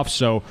playoffs.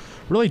 So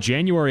really,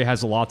 January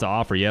has a lot to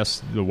offer.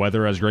 Yes, the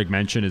weather, as Greg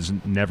mentioned, is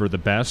never the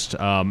best.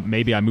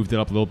 Maybe I moved it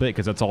up a little bit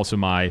because that's also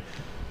my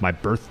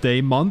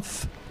birthday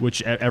month,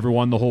 which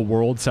everyone, the whole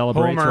world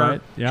celebrates, Homer.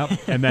 right?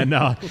 Yep. And then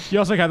you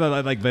also have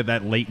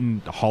that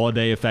latent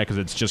holiday effect because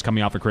it's just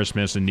coming off of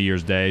Christmas and New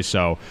Year's Day.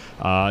 So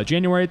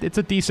January, it's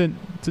a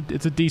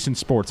decent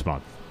sports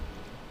month.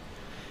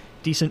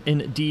 Decent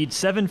indeed.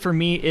 7 for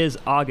me is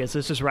August.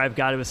 This is where I've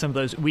got it with some of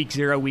those week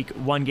 0, week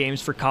 1 games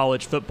for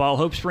college football.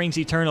 Hope springs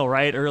eternal,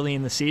 right? Early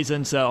in the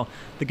season. So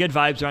the good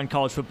vibes around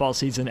college football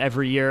season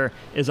every year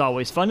is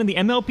always fun. And the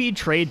MLB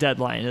trade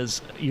deadline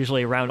is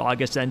usually around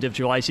August, end of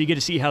July. So you get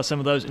to see how some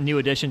of those new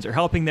additions are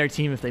helping their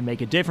team, if they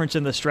make a difference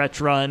in the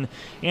stretch run.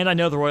 And I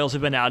know the Royals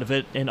have been out of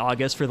it in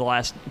August for the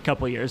last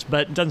couple of years,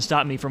 but it doesn't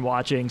stop me from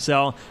watching.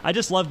 So I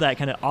just love that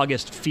kind of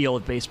August feel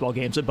of baseball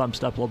games. It bumps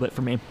it up a little bit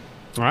for me.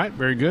 All right,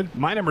 very good.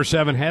 My number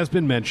 7 has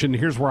been mentioned.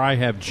 Here's where I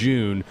have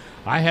June.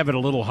 I have it a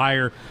little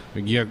higher.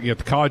 You have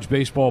the college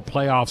baseball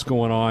playoffs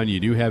going on.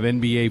 You do have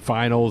NBA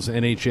finals,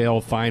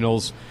 NHL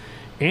finals,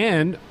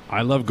 and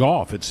I love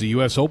golf. It's the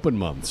U.S. Open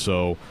month,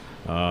 so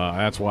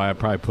that's why I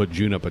probably put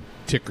June up a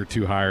tick or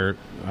two higher.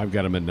 I've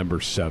got them at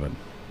number 7.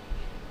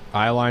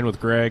 I align with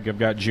Greg. I've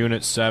got June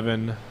at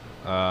 7.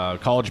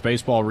 College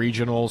baseball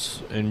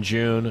regionals in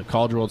June,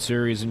 College World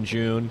Series in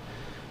June.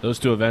 Those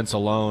two events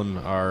alone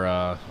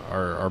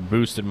are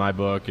boost in my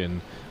book, and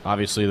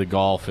obviously the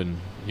golf and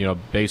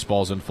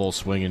baseball's in full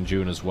swing in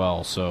June as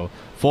well. So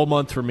full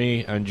month for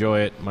me. I enjoy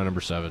it. My number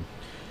 7.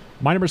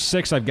 My number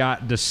 6, I've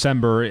got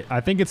December.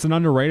 I think it's an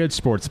underrated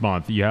sports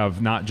month. You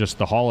have not just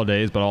the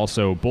holidays, but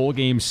also bowl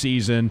game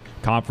season,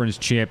 conference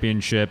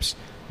championships.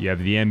 You have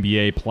the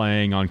NBA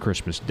playing on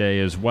Christmas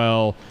Day as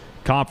well.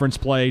 Conference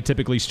play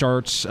typically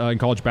starts in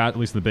college at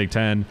least in the Big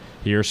Ten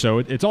here, so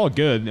it's all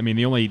good. I mean,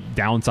 the only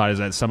downside is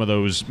that some of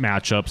those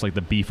matchups, like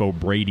the Beef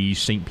O'Brady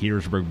St.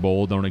 Petersburg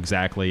Bowl, don't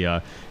exactly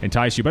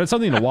entice you. But it's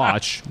something to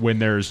watch when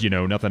there's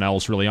nothing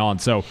else really on.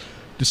 So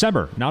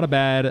December, not a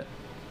bad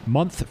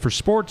month for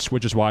sports,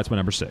 which is why it's my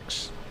number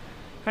 6.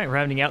 All right,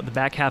 rounding out the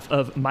back half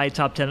of my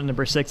top 10 at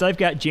number 6, I've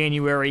got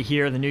January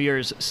here. The New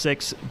Year's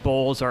 6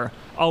 bowls are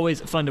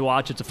always fun to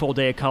watch. It's a full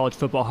day of college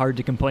football. Hard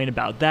to complain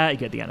about that. You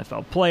get the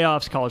NFL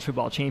playoffs, college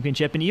football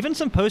championship, and even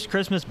some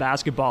post-Christmas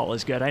basketball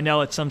is good. I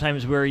know it's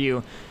sometimes where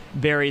you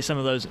bury some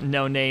of those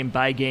no-name,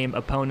 by-game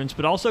opponents,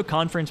 but also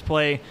conference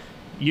play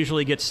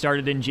usually gets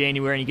started in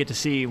January, and you get to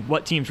see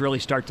what teams really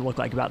start to look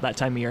like about that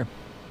time of year.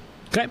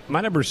 Okay,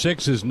 my number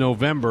 6 is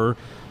November,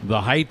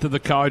 the height of the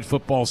college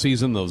football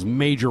season. Those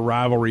major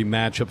rivalry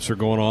matchups are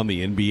going on.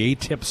 The NBA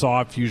tips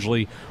off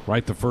usually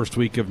right the first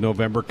week of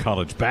November.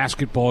 College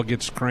basketball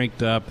gets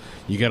cranked up.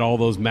 You get all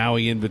those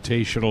Maui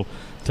Invitational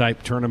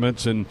type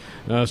tournaments and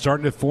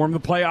starting to form the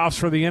playoffs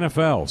for the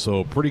NFL.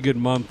 So pretty good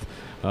month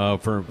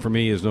for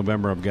me is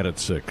November. I've got it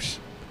 6.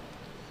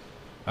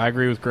 I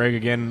agree with Greg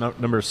again.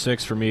 Number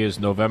 6 for me is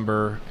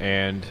November,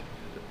 and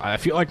I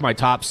feel like my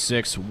top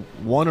 6,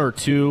 1 or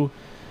 2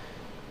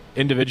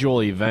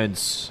 individual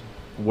events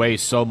weigh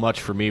so much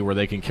for me where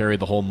they can carry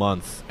the whole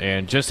month,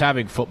 and just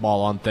having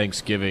football on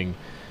Thanksgiving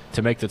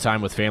to make the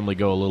time with family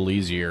go a little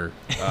easier.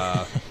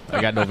 I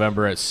got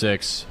November at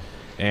 6,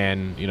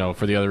 and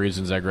for the other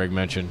reasons that Greg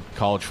mentioned,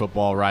 college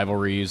football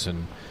rivalries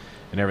and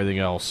everything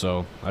else.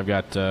 So I've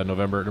got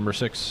November at number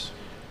 6.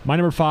 My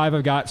number 5,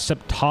 I've got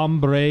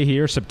Septembre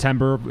here.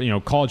 September,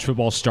 college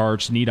football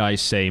starts. Need I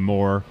say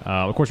more?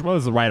 Of course,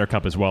 there's the Ryder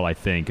Cup as well, I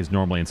think, is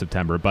normally in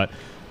September, but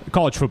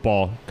college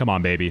football, come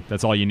on, baby.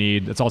 That's all you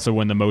need. That's also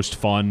when the most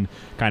fun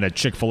kind of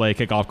Chick-fil-A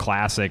kickoff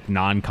classic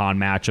non-con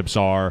matchups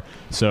are.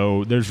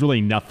 So there's really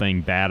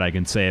nothing bad I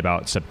can say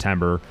about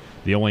September.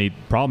 The only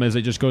problem is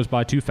it just goes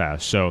by too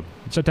fast. So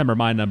September,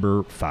 my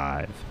number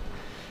 5.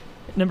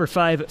 Number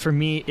 5 for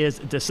me is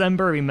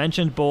December. We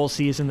mentioned bowl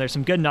season. There's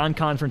some good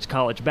non-conference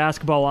college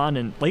basketball on,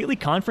 and lately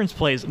conference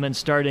plays have been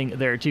starting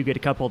there too. Get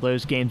a couple of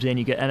those games in.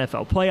 You get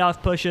NFL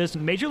playoff pushes,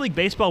 Major League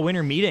Baseball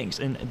winter meetings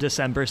in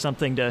December,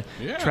 something to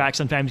track,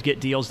 sometimes get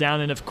deals down.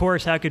 And of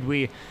course, how could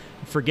we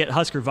forget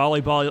Husker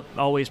Volleyball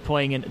always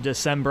playing in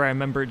December? I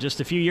remember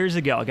just a few years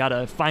ago, I got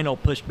a final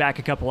pushed back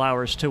a couple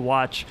hours to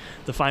watch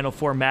the Final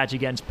Four match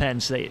against Penn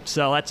State.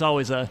 So that's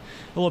always a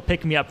little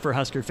pick-me-up for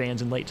Husker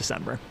fans in late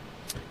December.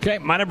 Okay,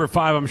 my number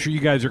 5, I'm sure you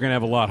guys are going to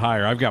have a lot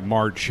higher. I've got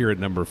March here at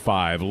number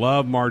 5.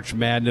 Love March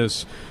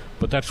Madness,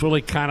 but that's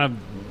really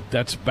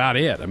that's about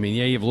it. I mean,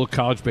 you have a little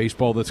college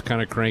baseball that's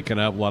kind of cranking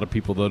up. A lot of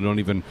people that don't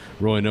even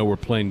really know we're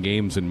playing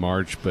games in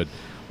March, but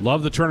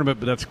love the tournament,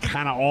 but that's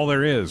kind of all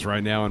there is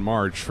right now in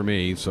March for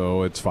me,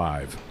 so it's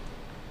 5.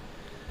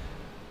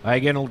 I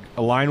again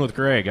align with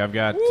Greg. I've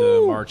got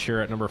March here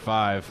at number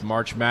 5.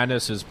 March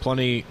Madness is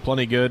plenty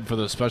good for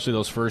especially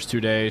those first 2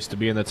 days to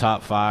be in the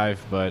top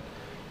 5, but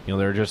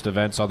there are just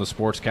events on the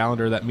sports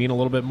calendar that mean a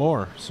little bit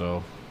more.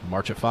 So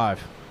March at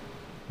 5.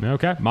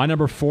 Okay. My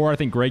number 4, I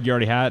think Greg, you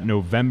already had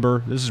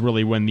November. This is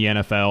really when the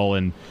NFL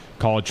and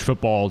college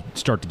football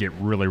start to get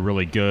really,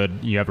 really good.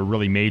 You have a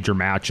really major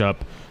matchup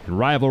and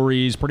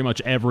rivalries pretty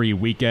much every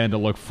weekend to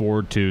look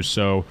forward to.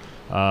 So,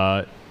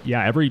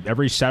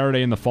 every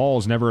Saturday in the fall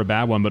is never a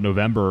bad one, but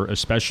November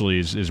especially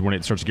is when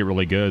it starts to get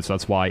really good. So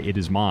that's why it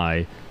is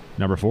my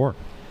number 4.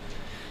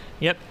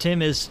 Yep,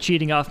 Tim is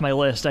cheating off my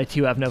list. I,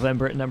 too, have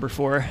November at number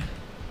 4.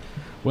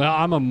 Well,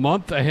 I'm a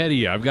month ahead of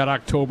you. I've got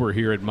October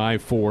here at my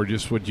 4,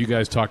 just what you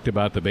guys talked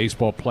about, the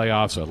baseball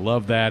playoffs. I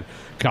love that.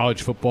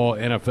 College football,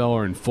 NFL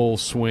are in full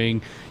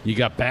swing. You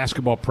got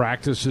basketball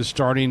practices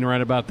starting right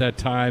about that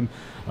time.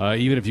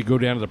 Even if you go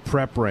down to the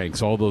prep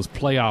ranks, all those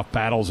playoff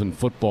battles in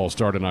football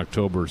start in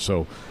October.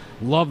 So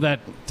love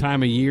that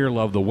time of year,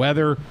 love the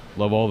weather,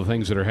 love all the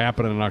things that are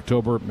happening in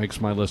October. It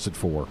makes my list at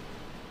 4.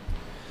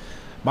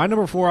 My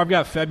number 4, I've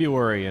got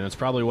February, and it's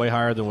probably way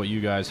higher than what you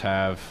guys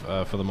have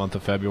for the month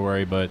of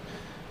February, but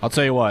I'll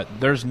tell you what,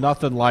 there's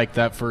nothing like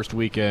that first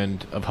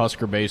weekend of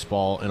Husker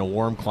baseball in a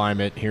warm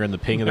climate here in the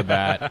ping of the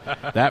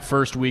bat. That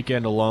first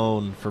weekend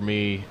alone for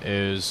me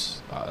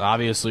is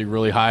obviously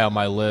really high on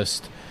my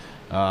list.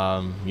 There's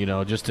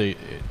a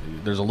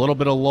little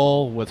bit of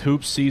lull with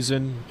hoops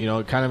season,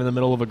 kind of in the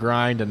middle of a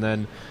grind, and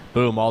then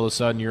boom, all of a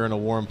sudden you're in a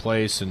warm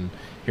place and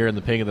here in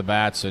the ping of the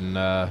bats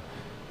and,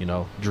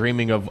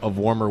 dreaming of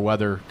warmer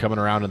weather coming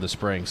around in the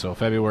spring. So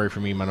February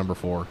for me, my number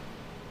 4.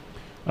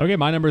 Okay,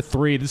 my number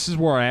 3, this is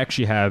where I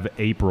actually have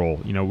April.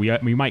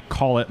 We might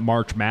call it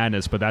March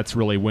Madness, but that's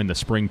really when the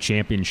spring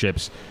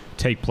championships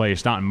take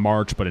place, not in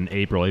March, but in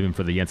April, even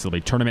for the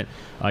NCAA tournament.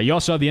 You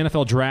also have the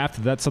NFL draft.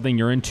 If that's something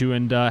you're into.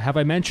 And have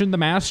I mentioned the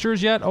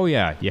Masters yet? Oh,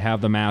 yeah, you have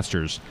the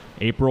Masters.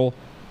 April,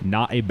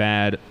 not a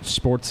bad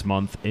sports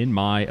month, in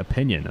my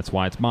opinion. That's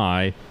why it's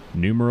my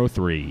numero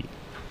 3.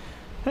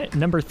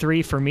 Number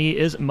 3 for me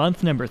is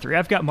month number 3.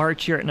 I've got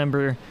March here at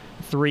number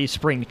 3,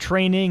 spring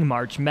training,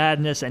 March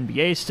Madness,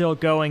 NBA still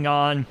going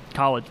on,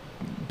 college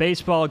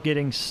baseball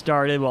getting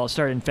started. Well, it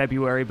started in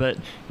February, but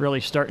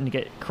really starting to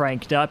get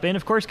cranked up. And,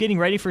 of course, getting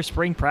ready for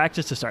spring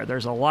practice to start.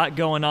 There's a lot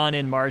going on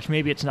in March.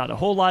 Maybe it's not a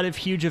whole lot of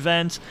huge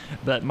events,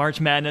 but March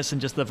Madness and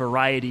just the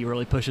variety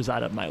really pushes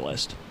that up my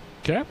list.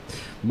 Okay.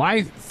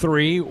 My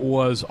 3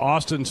 was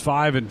Austin's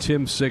 5 and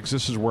Tim's 6.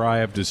 This is where I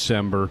have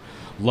December.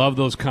 Love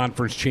those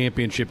conference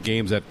championship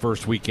games that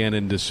first weekend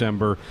in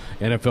December.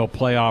 NFL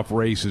playoff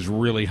race is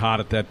really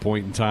hot at that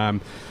point in time.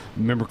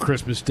 Remember,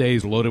 Christmas Day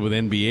is loaded with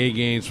NBA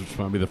games, which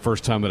might be the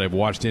first time that I've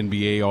watched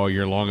NBA all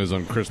year long is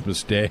on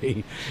Christmas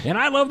Day. And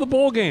I love the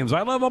bowl games.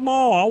 I love them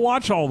all. I'll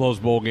watch all those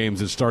bowl games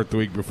that start the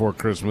week before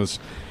Christmas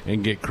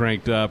and get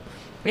cranked up.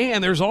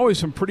 And there's always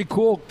some pretty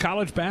cool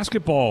college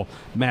basketball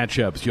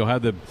matchups. You'll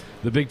have the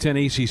Big Ten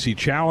ACC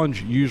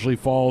Challenge usually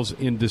falls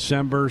in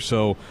December,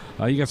 so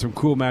you got some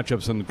cool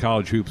matchups in the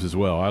college hoops as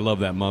well. I love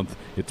that month.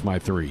 It's my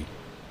 3.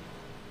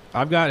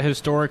 I've got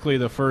historically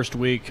the first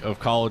week of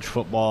college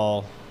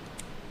football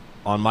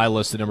on my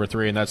list at number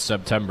 3, and that's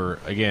September.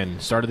 Again,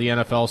 start of the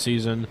NFL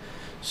season,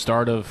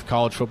 start of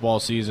college football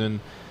season.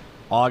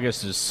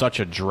 August is such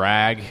a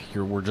drag.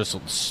 We're just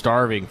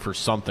starving for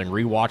something,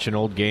 rewatching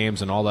old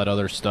games and all that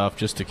other stuff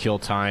just to kill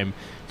time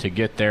to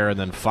get there. And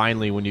then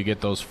finally, when you get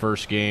those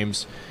first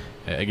games,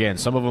 again,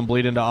 some of them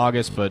bleed into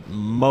August, but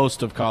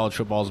most of college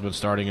football has been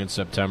starting in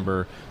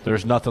September.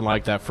 There's nothing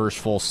like that first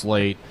full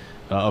slate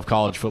of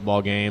college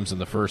football games and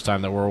the first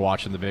time that we're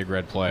watching the Big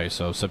Red play.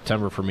 So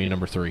September for me,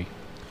 number 3.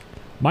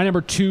 My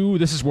number 2,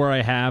 this is where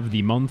I have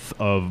the month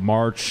of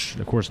March.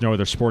 Of course, no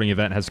other sporting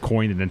event has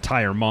coined an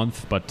entire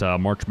month, but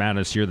March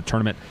Madness here, the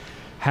tournament,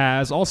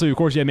 has also, of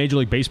course, you have Major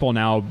League Baseball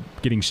now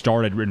getting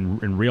started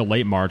in real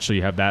late March, so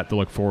you have that to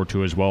look forward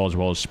to as well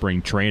as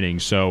spring training.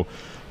 So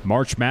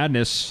March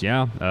Madness,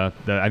 I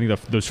think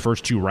those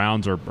first 2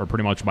 rounds are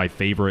pretty much my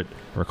favorite,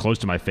 or close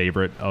to my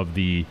favorite, of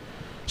the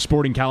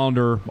sporting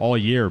calendar all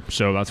year.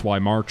 So that's why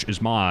March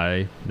is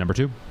my number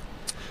 2.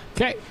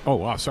 Okay. Oh,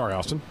 wow. Sorry,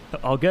 Austin.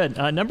 All good.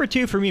 Number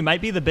 2 for me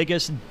might be the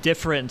biggest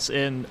difference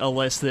in a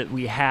list that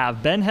we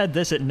have. Ben had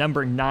this at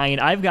number 9.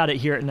 I've got it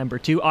here at number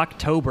 2.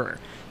 October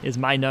is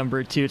my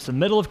number 2. It's the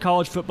middle of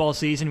college football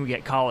season. We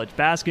get college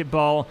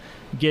basketball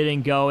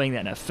getting going. The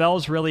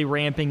NFL's really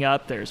ramping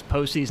up. There's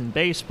postseason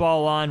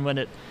baseball on when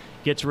it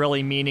gets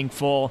really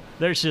meaningful.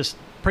 There's just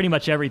pretty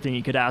much everything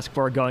you could ask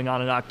for going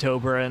on in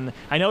October. And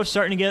I know it's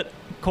starting to get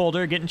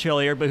colder, getting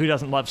chillier, but who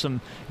doesn't love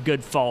some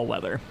good fall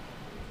weather?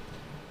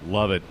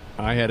 Love it.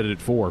 I had it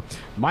at 4.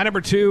 My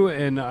number 2,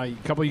 and a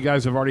couple of you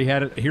guys have already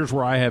had it. Here's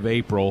where I have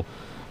April.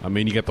 I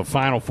mean, you got the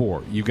Final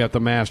Four. You've got the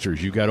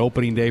Masters. You've got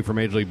opening day for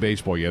Major League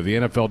Baseball. You have the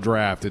NFL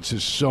draft. It's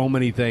just so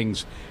many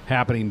things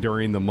happening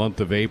during the month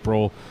of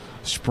April.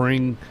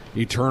 Spring,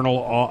 eternal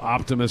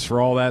optimist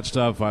for all that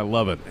stuff. I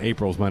love it.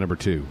 April's my number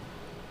 2.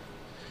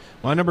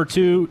 My number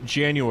 2,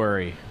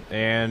 January.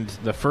 And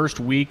the first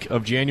week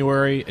of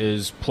January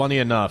is plenty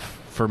enough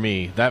for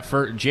me. That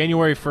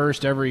January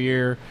 1st every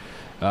year,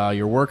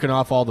 you're working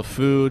off all the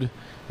food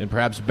and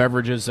perhaps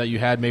beverages that you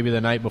had maybe the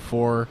night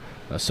before,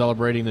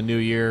 celebrating the new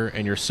year,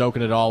 and you're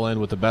soaking it all in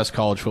with the best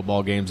college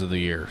football games of the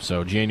year.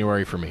 So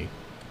January for me.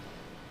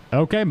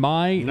 Okay,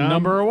 my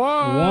number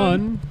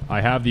 1,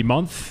 I have the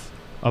month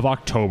of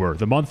October,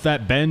 the month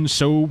that Ben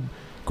so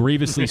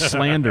grievously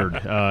slandered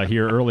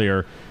here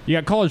earlier. You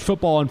got college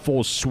football in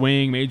full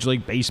swing, Major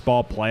League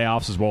Baseball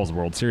playoffs, as well as the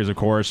World Series, of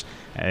course.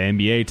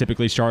 NBA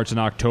typically starts in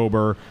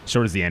October.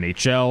 So does the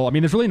NHL. I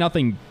mean, there's really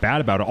nothing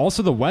bad about it.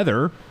 Also, the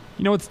weather,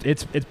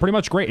 it's pretty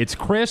much great. It's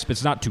crisp.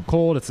 It's not too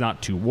cold. It's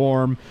not too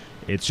warm.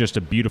 It's just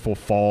a beautiful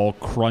fall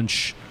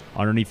crunch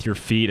underneath your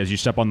feet as you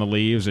step on the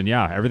leaves. And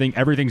yeah,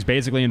 everything's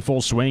basically in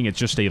full swing. It's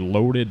just a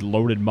loaded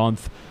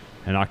month,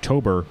 and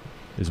October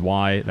is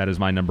why that is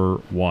my number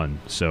 1.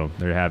 So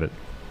there you have it.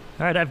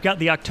 All right, I've got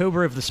the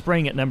October of the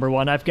spring at number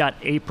 1. I've got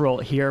April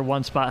here,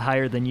 one spot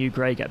higher than you,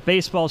 Greg. Got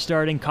baseball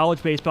starting,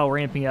 college baseball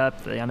ramping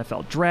up, the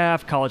NFL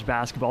draft, college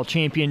basketball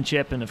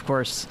championship, and of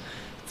course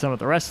some of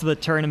the rest of the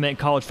tournament,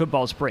 college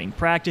football spring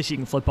practice. You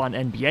can flip on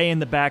NBA in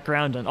the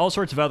background and all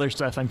sorts of other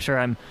stuff I'm sure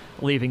I'm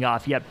leaving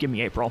off. Yep, give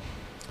me April.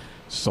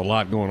 It's a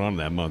lot going on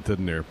that month,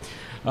 isn't there?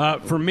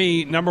 For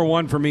me, number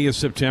 1 for me is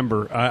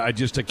September. I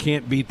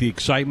can't beat the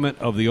excitement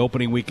of the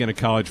opening weekend of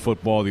college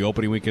football, the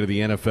opening weekend of the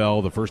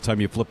NFL, the first time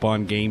you flip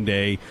on game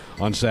day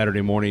on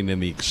Saturday morning,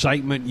 and the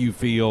excitement you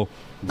feel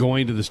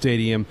going to the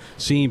stadium,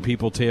 seeing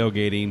people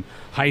tailgating,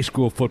 high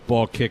school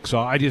football kicks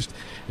off.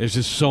 There's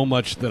just so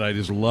much that I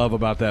just love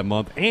about that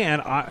month.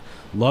 And I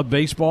love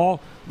baseball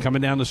coming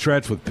down the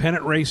stretch with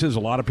pennant races, a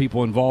lot of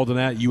people involved in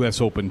that.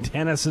 U.S. Open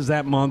tennis is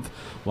that month.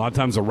 A lot of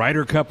times the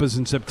Ryder Cup is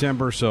in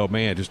September. So,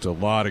 man, just a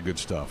lot of good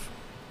stuff.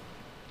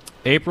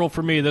 April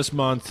for me this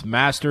month,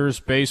 Masters,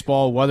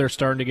 baseball, weather's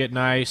starting to get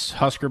nice,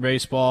 Husker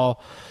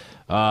baseball.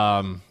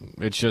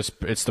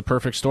 It's the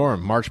perfect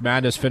storm. March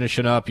Madness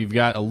finishing up. You've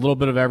got a little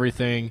bit of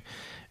everything,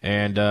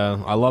 and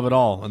I love it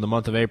all in the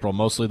month of April,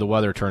 mostly the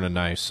weather turning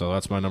nice. So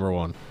that's my number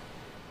 1.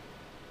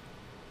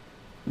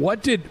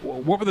 What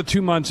were the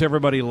 2 months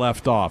everybody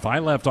left off? I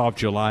left off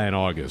July and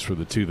August for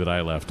the 2 that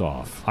I left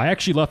off. I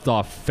actually left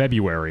off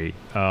February,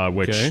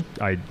 which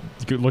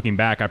looking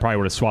back, I probably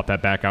would have swapped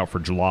that back out for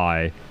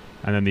July.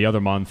 And then the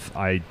other month,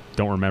 I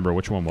don't remember.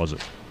 Which one was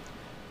it?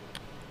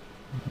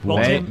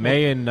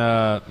 May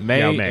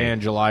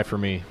and July for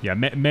me. Yeah,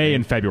 May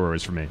and February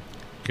was for me.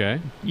 Okay.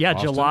 Yeah,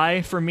 Austin?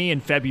 July for me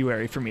and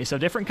February for me. So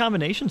different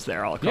combinations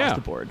there all across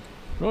the board.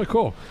 Really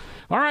cool.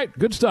 All right,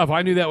 good stuff.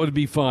 I knew that would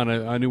be fun.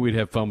 I knew we'd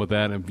have fun with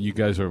that, and you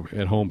guys are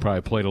at home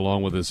probably played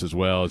along with us as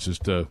well. It's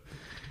just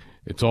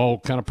it's all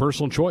kind of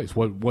personal choice.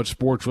 What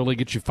sports really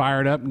get you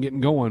fired up and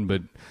getting going,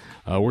 but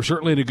we're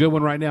certainly in a good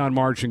one right now in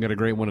March and got a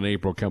great one in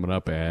April coming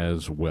up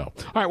as well.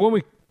 All right, when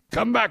we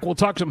come back, we'll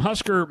talk some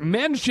Husker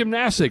men's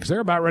gymnastics. They're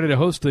about ready to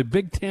host the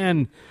Big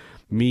Ten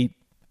meet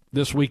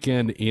this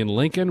weekend in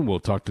Lincoln. We'll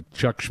talk to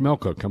Chuck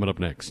Chmelka coming up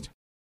next.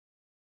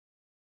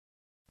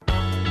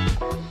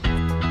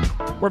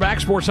 We're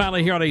back, Sports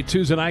Nightly here on a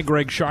Tuesday night.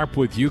 Greg Sharp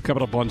with you.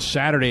 Coming up on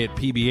Saturday at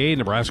PBA,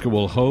 Nebraska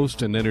will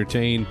host and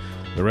entertain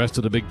the rest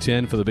of the Big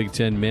Ten for the Big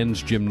Ten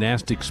men's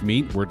gymnastics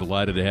meet. We're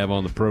delighted to have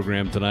on the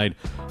program tonight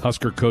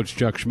Husker coach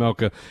Chuck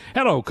Chmelka.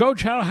 Hello,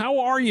 Coach. How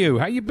are you?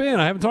 How you been?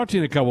 I haven't talked to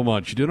you in a couple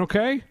months. You doing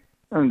okay?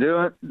 I'm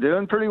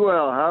doing pretty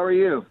well. How are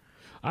you?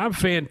 I'm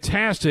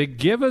fantastic.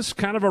 Give us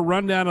kind of a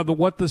rundown of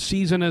what the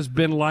season has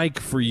been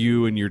like for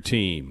you and your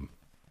team.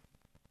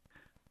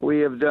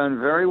 We have done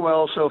very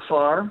well so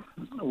far.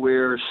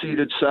 We're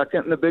seeded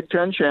second in the Big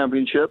Ten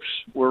championships.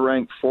 We're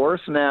ranked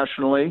 4th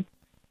nationally,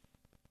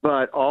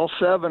 but all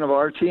 7 of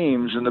our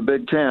teams in the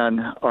Big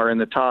Ten are in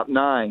the top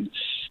 9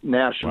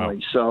 nationally.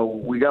 Wow. So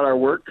we got our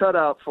work cut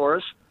out for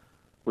us.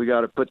 We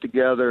got to put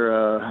together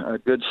a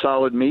good,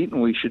 solid meet,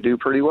 and we should do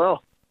pretty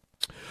well.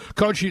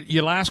 Coach,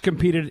 you last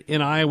competed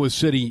in Iowa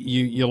City.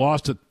 You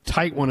lost a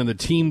tight one in the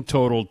team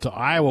total to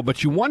Iowa,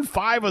 but you won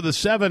 5 of the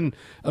 7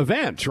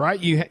 events, right?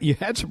 You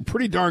had some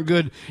pretty darn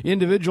good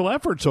individual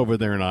efforts over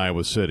there in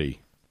Iowa City.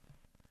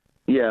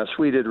 Yes,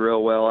 we did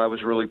real well. I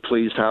was really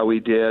pleased how we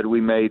did. We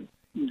made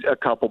a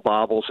couple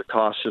bobbles that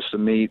cost us the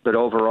meet, but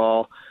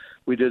overall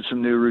we did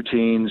some new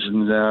routines,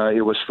 and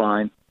it was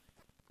fine.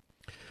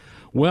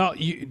 Well,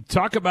 you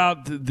talk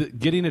about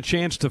getting a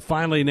chance to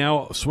finally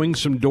now swing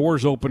some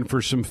doors open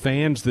for some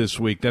fans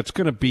this week. That's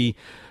going to be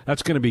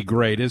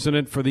great, isn't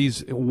it, for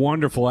these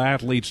wonderful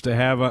athletes to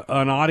have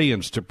an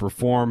audience to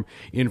perform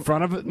in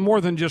front of, more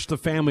than just the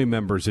family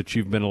members that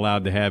you've been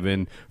allowed to have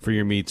in for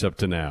your meets up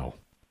to now?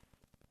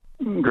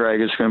 Greg,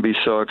 it's going to be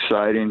so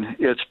exciting.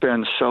 It's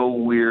been so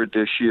weird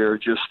this year,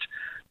 just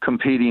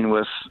competing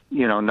with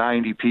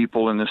 90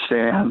 people in the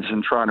stands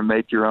and trying to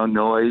make your own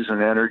noise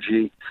and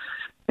energy.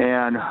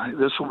 And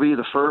this will be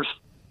the first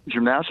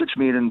gymnastics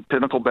meet in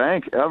Pinnacle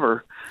Bank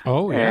ever.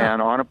 Oh, yeah.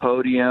 And on a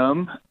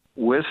podium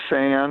with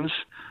fans.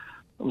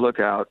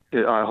 Look out.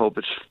 I hope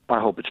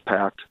it's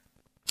packed.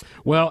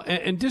 Well,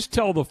 and just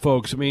tell the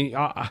folks, I mean,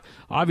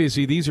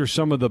 obviously these are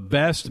some of the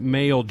best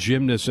male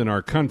gymnasts in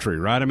our country,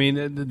 right? I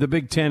mean, the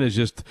Big Ten is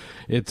just,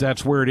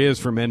 that's where it is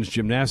for men's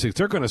gymnastics.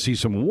 They're going to see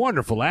some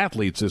wonderful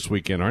athletes this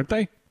weekend, aren't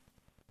they?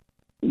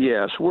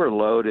 Yes, we're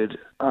loaded.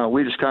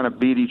 We just kind of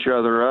beat each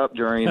other up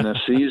during the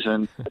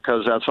season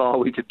because that's all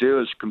we could do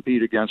is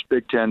compete against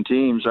Big Ten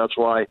teams. That's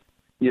why,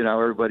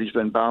 everybody's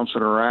been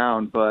bouncing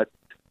around. But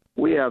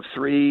we have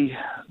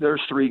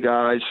there's 3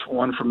 guys,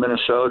 1 from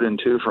Minnesota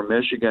and 2 from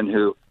Michigan,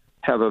 who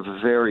have a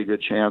very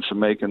good chance of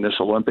making this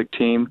Olympic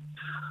team.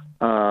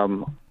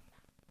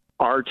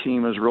 Our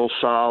team is real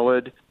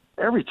solid.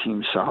 Every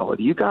team's solid.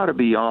 You got to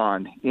be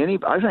on.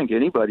 I think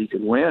anybody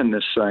can win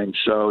this thing.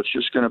 So it's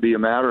just going to be a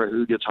matter of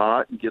who gets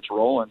hot and gets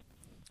rolling.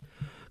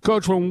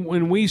 Coach,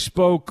 when we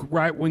spoke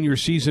right when your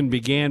season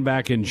began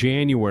back in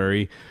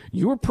January,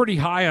 you were pretty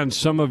high on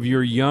some of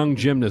your young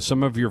gymnasts,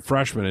 some of your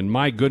freshmen, and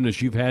my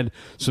goodness, you've had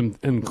some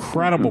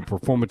incredible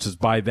performances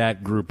by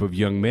that group of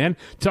young men.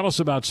 Tell us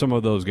about some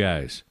of those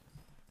guys.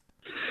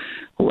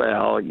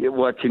 Well,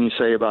 what can you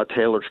say about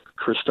Taylor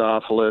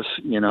Christophilus?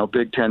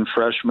 Big Ten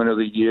Freshman of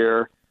the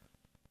Year.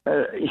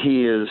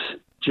 He is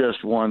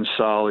just one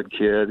solid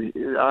kid.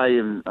 I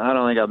don't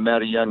think I've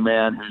met a young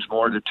man who's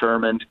more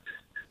determined,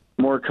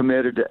 more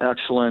committed to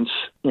excellence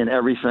in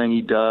everything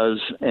he does,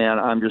 and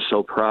I'm just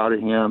so proud of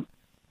him.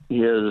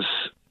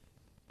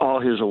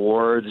 All his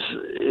awards,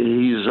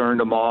 he's earned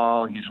them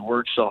all. He's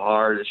worked so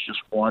hard. It's just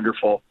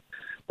wonderful.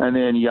 And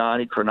then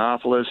Yanni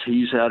Chronopoulos,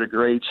 he's had a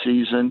great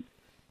season.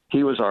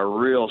 He was our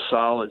real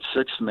solid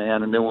sixth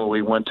man, and then when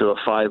we went to a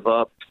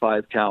 5-up,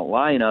 5-count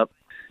lineup,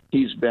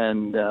 he's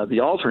been the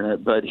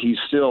alternate, but he's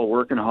still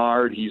working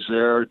hard. He's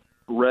there,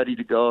 ready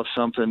to go if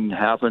something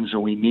happens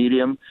and we need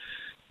him.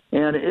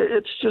 And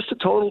it's just a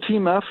total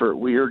team effort.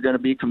 We are going to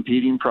be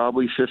competing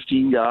probably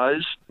 15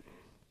 guys,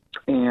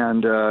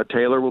 and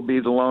Taylor will be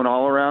the lone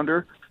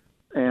all-arounder,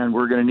 and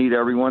we're going to need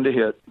everyone to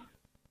hit.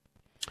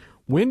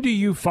 When do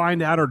you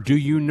find out, or do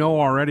you know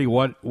already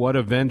what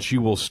events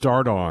you will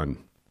start on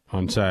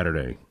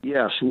Saturday?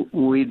 Yes,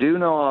 we do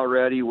know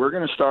already. We're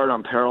going to start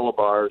on parallel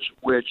bars,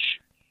 which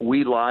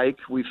we like.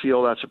 We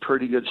feel that's a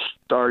pretty good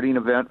starting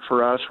event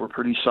for us. We're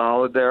pretty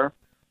solid there.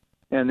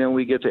 And then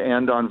we get to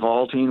end on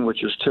vaulting,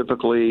 which is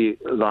typically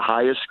the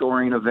highest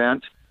scoring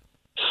event.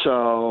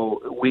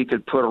 So we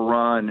could put a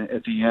run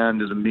at the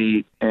end of the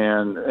meet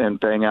and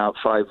bang out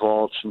 5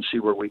 vaults and see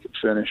where we could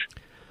finish.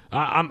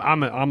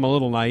 I'm a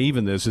little naive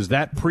in this. Is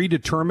that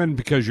predetermined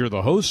because you're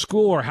the host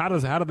school, or how do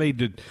they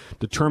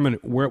determine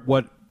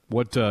what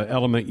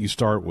element you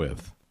start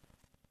with?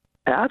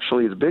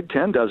 Actually, the Big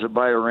Ten does it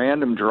by a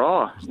random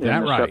draw in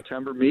the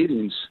September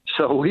meetings.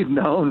 So we've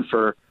known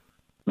for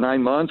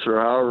 9 months or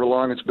however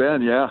long it's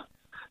been, yeah.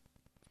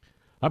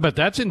 I bet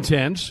that's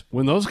intense.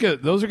 When those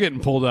are getting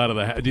pulled out of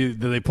the hat, do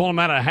they pull them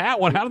out of a hat?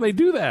 How do they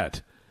do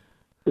that?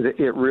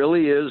 It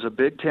really is a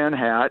Big Ten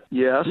hat,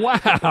 yes.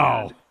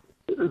 Wow.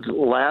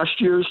 Last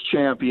year's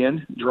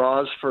champion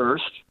draws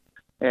first,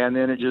 and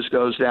then it just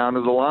goes down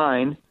to the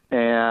line,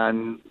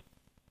 and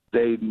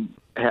they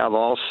have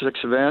all 6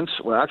 events,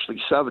 well,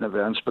 actually 7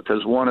 events,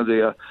 because one of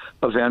the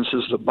events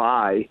is the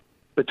bye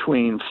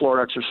between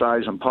floor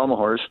exercise and pommel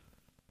horse,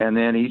 and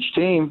then each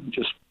team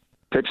just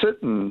picks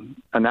it and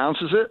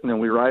announces it, and then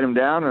we write them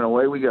down, and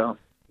away we go.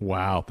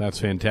 Wow, that's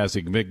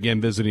fantastic. Again,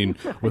 visiting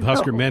with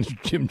Husker men's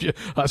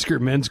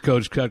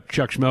coach Chuck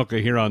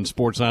Chmelka here on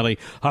Sports Nightly.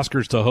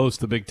 Huskers to host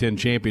the Big Ten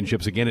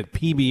Championships again at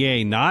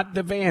PBA, not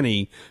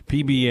Devaney,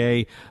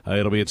 PBA.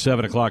 It'll be at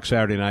 7 o'clock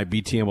Saturday night.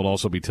 BTN will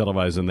also be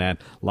televising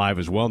that live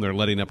as well, and they're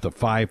letting up to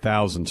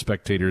 5,000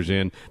 spectators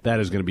in.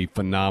 That is going to be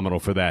phenomenal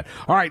for that.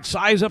 All right,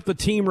 size up the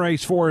team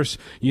race for us.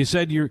 You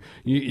said you're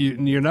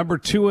number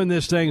 2 in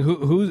this thing.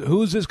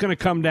 Who's this going to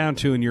come down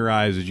to in your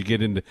eyes as you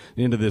get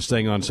into this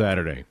thing on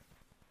Saturday?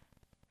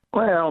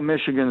 Well,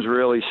 Michigan's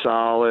really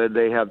solid.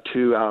 They have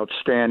 2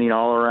 outstanding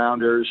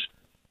all-arounders,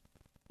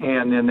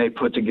 and then they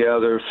put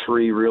together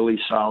 3 really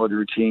solid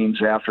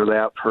routines after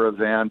that per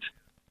event.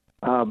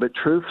 But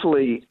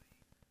truthfully,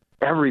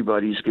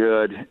 everybody's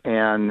good,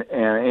 and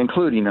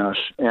including us.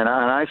 And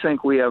I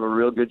think we have a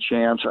real good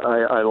chance.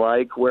 I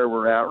like where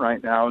we're at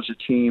right now as a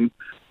team.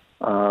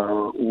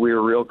 We're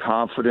real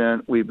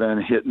confident. We've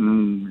been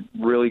hitting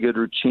really good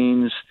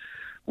routines.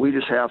 We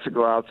just have to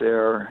go out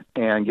there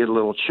and get a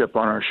little chip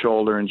on our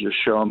shoulder and just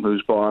show them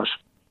who's boss.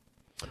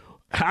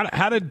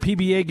 How did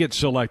PBA get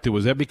selected?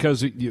 Was that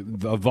because of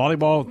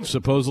volleyball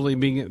supposedly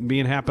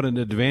being happening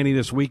at Devaney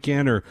this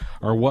weekend, or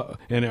what?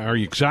 And are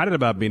you excited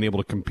about being able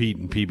to compete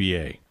in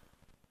PBA?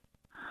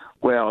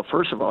 Well,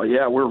 first of all,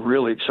 yeah, we're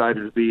really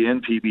excited to be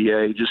in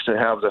PBA, just to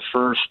have the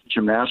first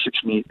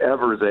gymnastics meet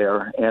ever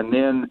there. And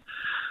then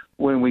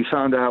when we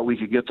found out we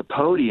could get the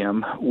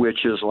podium,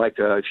 which is like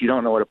if you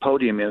don't know what a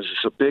podium is,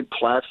 it's a big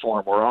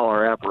platform where all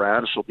our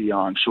apparatus will be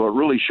on. So it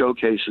really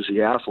showcases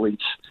the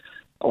athletes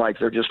like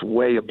they're just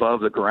way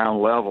above the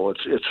ground level.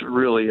 It's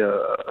really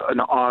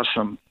an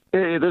awesome.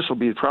 This will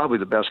be probably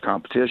the best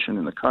competition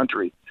in the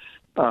country,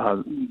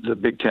 the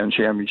Big Ten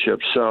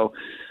Championship. So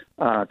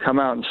come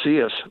out and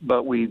see us.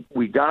 But we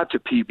got to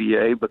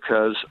PBA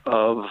because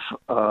of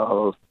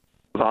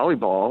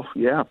volleyball.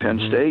 Yeah,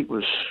 Penn State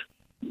was.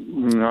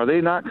 Are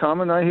they not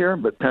coming, I hear?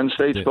 But Penn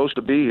State's supposed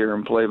to be here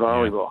and play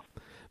volleyball.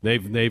 Yeah.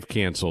 They've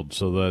canceled,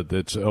 so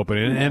that's open.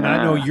 And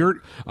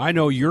I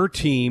know your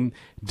team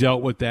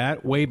dealt with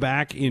that way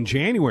back in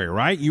January,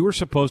 right? You were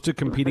supposed to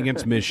compete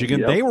against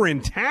Michigan. Yep. They were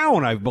in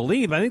town, I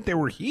believe. I think they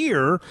were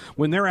here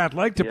when their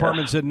athletic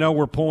department said, no,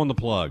 we're pulling the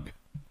plug.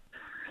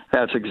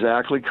 That's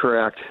exactly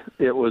correct.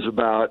 It was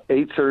about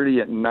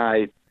 8:30 at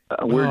night.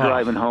 We're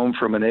driving home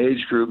from an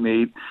age group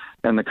meet,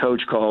 and the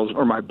coach calls,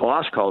 or my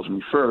boss calls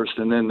me first,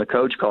 and then the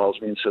coach calls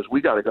me and says, we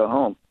got to go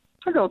home.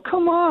 I go,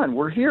 come on,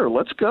 we're here.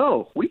 Let's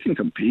go. We can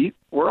compete.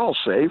 We're all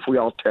safe. We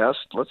all test.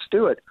 Let's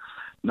do it.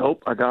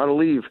 Nope, I got to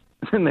leave.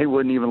 and they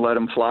wouldn't even let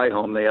them fly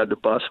home. They had to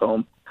bus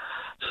home.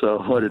 So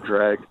what a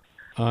drag.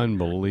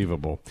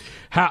 Unbelievable.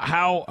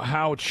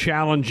 How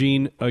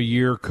challenging a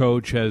year,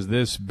 Coach, has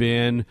this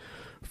been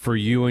for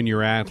you and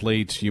your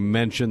athletes? You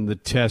mentioned the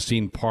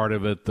testing part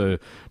of it, the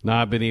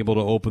not being able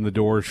to open the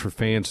doors for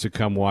fans to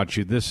come watch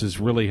you. This has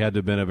really had to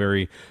have been a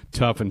very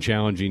tough and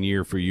challenging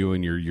year for you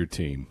and your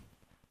team.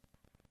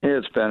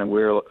 It's been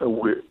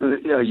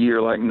a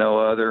year like no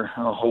other.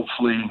 I'll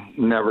hopefully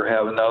never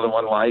have another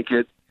one like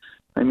it.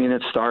 I mean,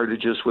 it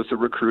started just with the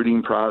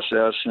recruiting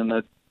process and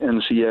the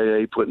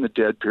NCAA putting the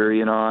dead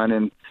period on,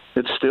 and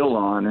it's still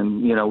on.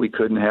 And, you know, we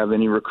couldn't have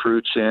any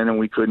recruits in, and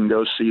we couldn't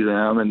go see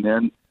them. And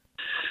then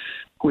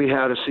we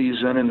had a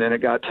season, and then it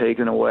got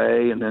taken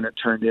away, and then it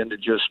turned into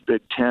just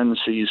Big Ten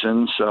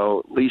season.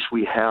 So at least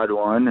we had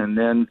one, and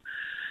then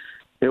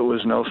it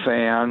was no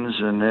fans,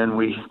 and then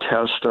we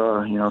test,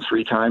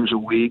 3 times a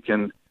week.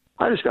 And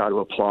I just got to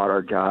applaud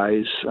our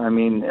guys. I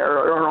mean,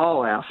 or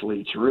all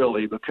athletes,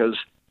 really, because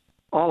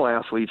all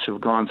athletes have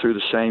gone through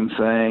the same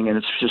thing, and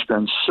it's just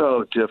been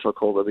so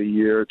difficult of a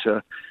year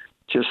to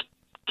just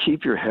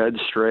keep your head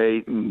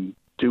straight and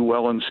do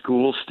well in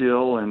school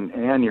still,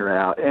 and you're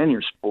out and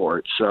your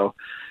sport. So,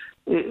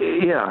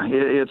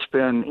 it's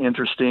been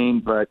interesting,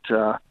 but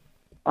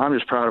I'm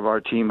just proud of our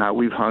team, how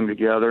we've hung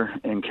together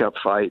and kept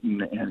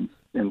fighting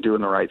and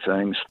doing the right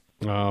things.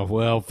 Oh,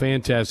 well,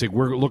 fantastic.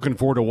 We're looking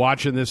forward to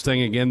watching this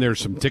thing again. There's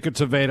some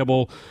tickets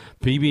available.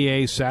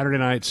 PBA Saturday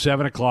night,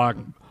 7 o'clock.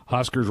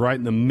 Huskers right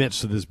in the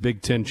midst of this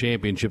Big Ten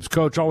championships.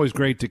 Coach, always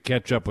great to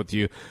catch up with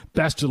you.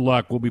 Best of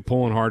luck. We'll be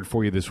pulling hard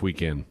for you this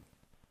weekend.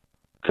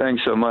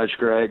 Thanks so much,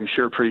 Greg. I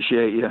sure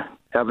appreciate you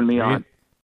having me on.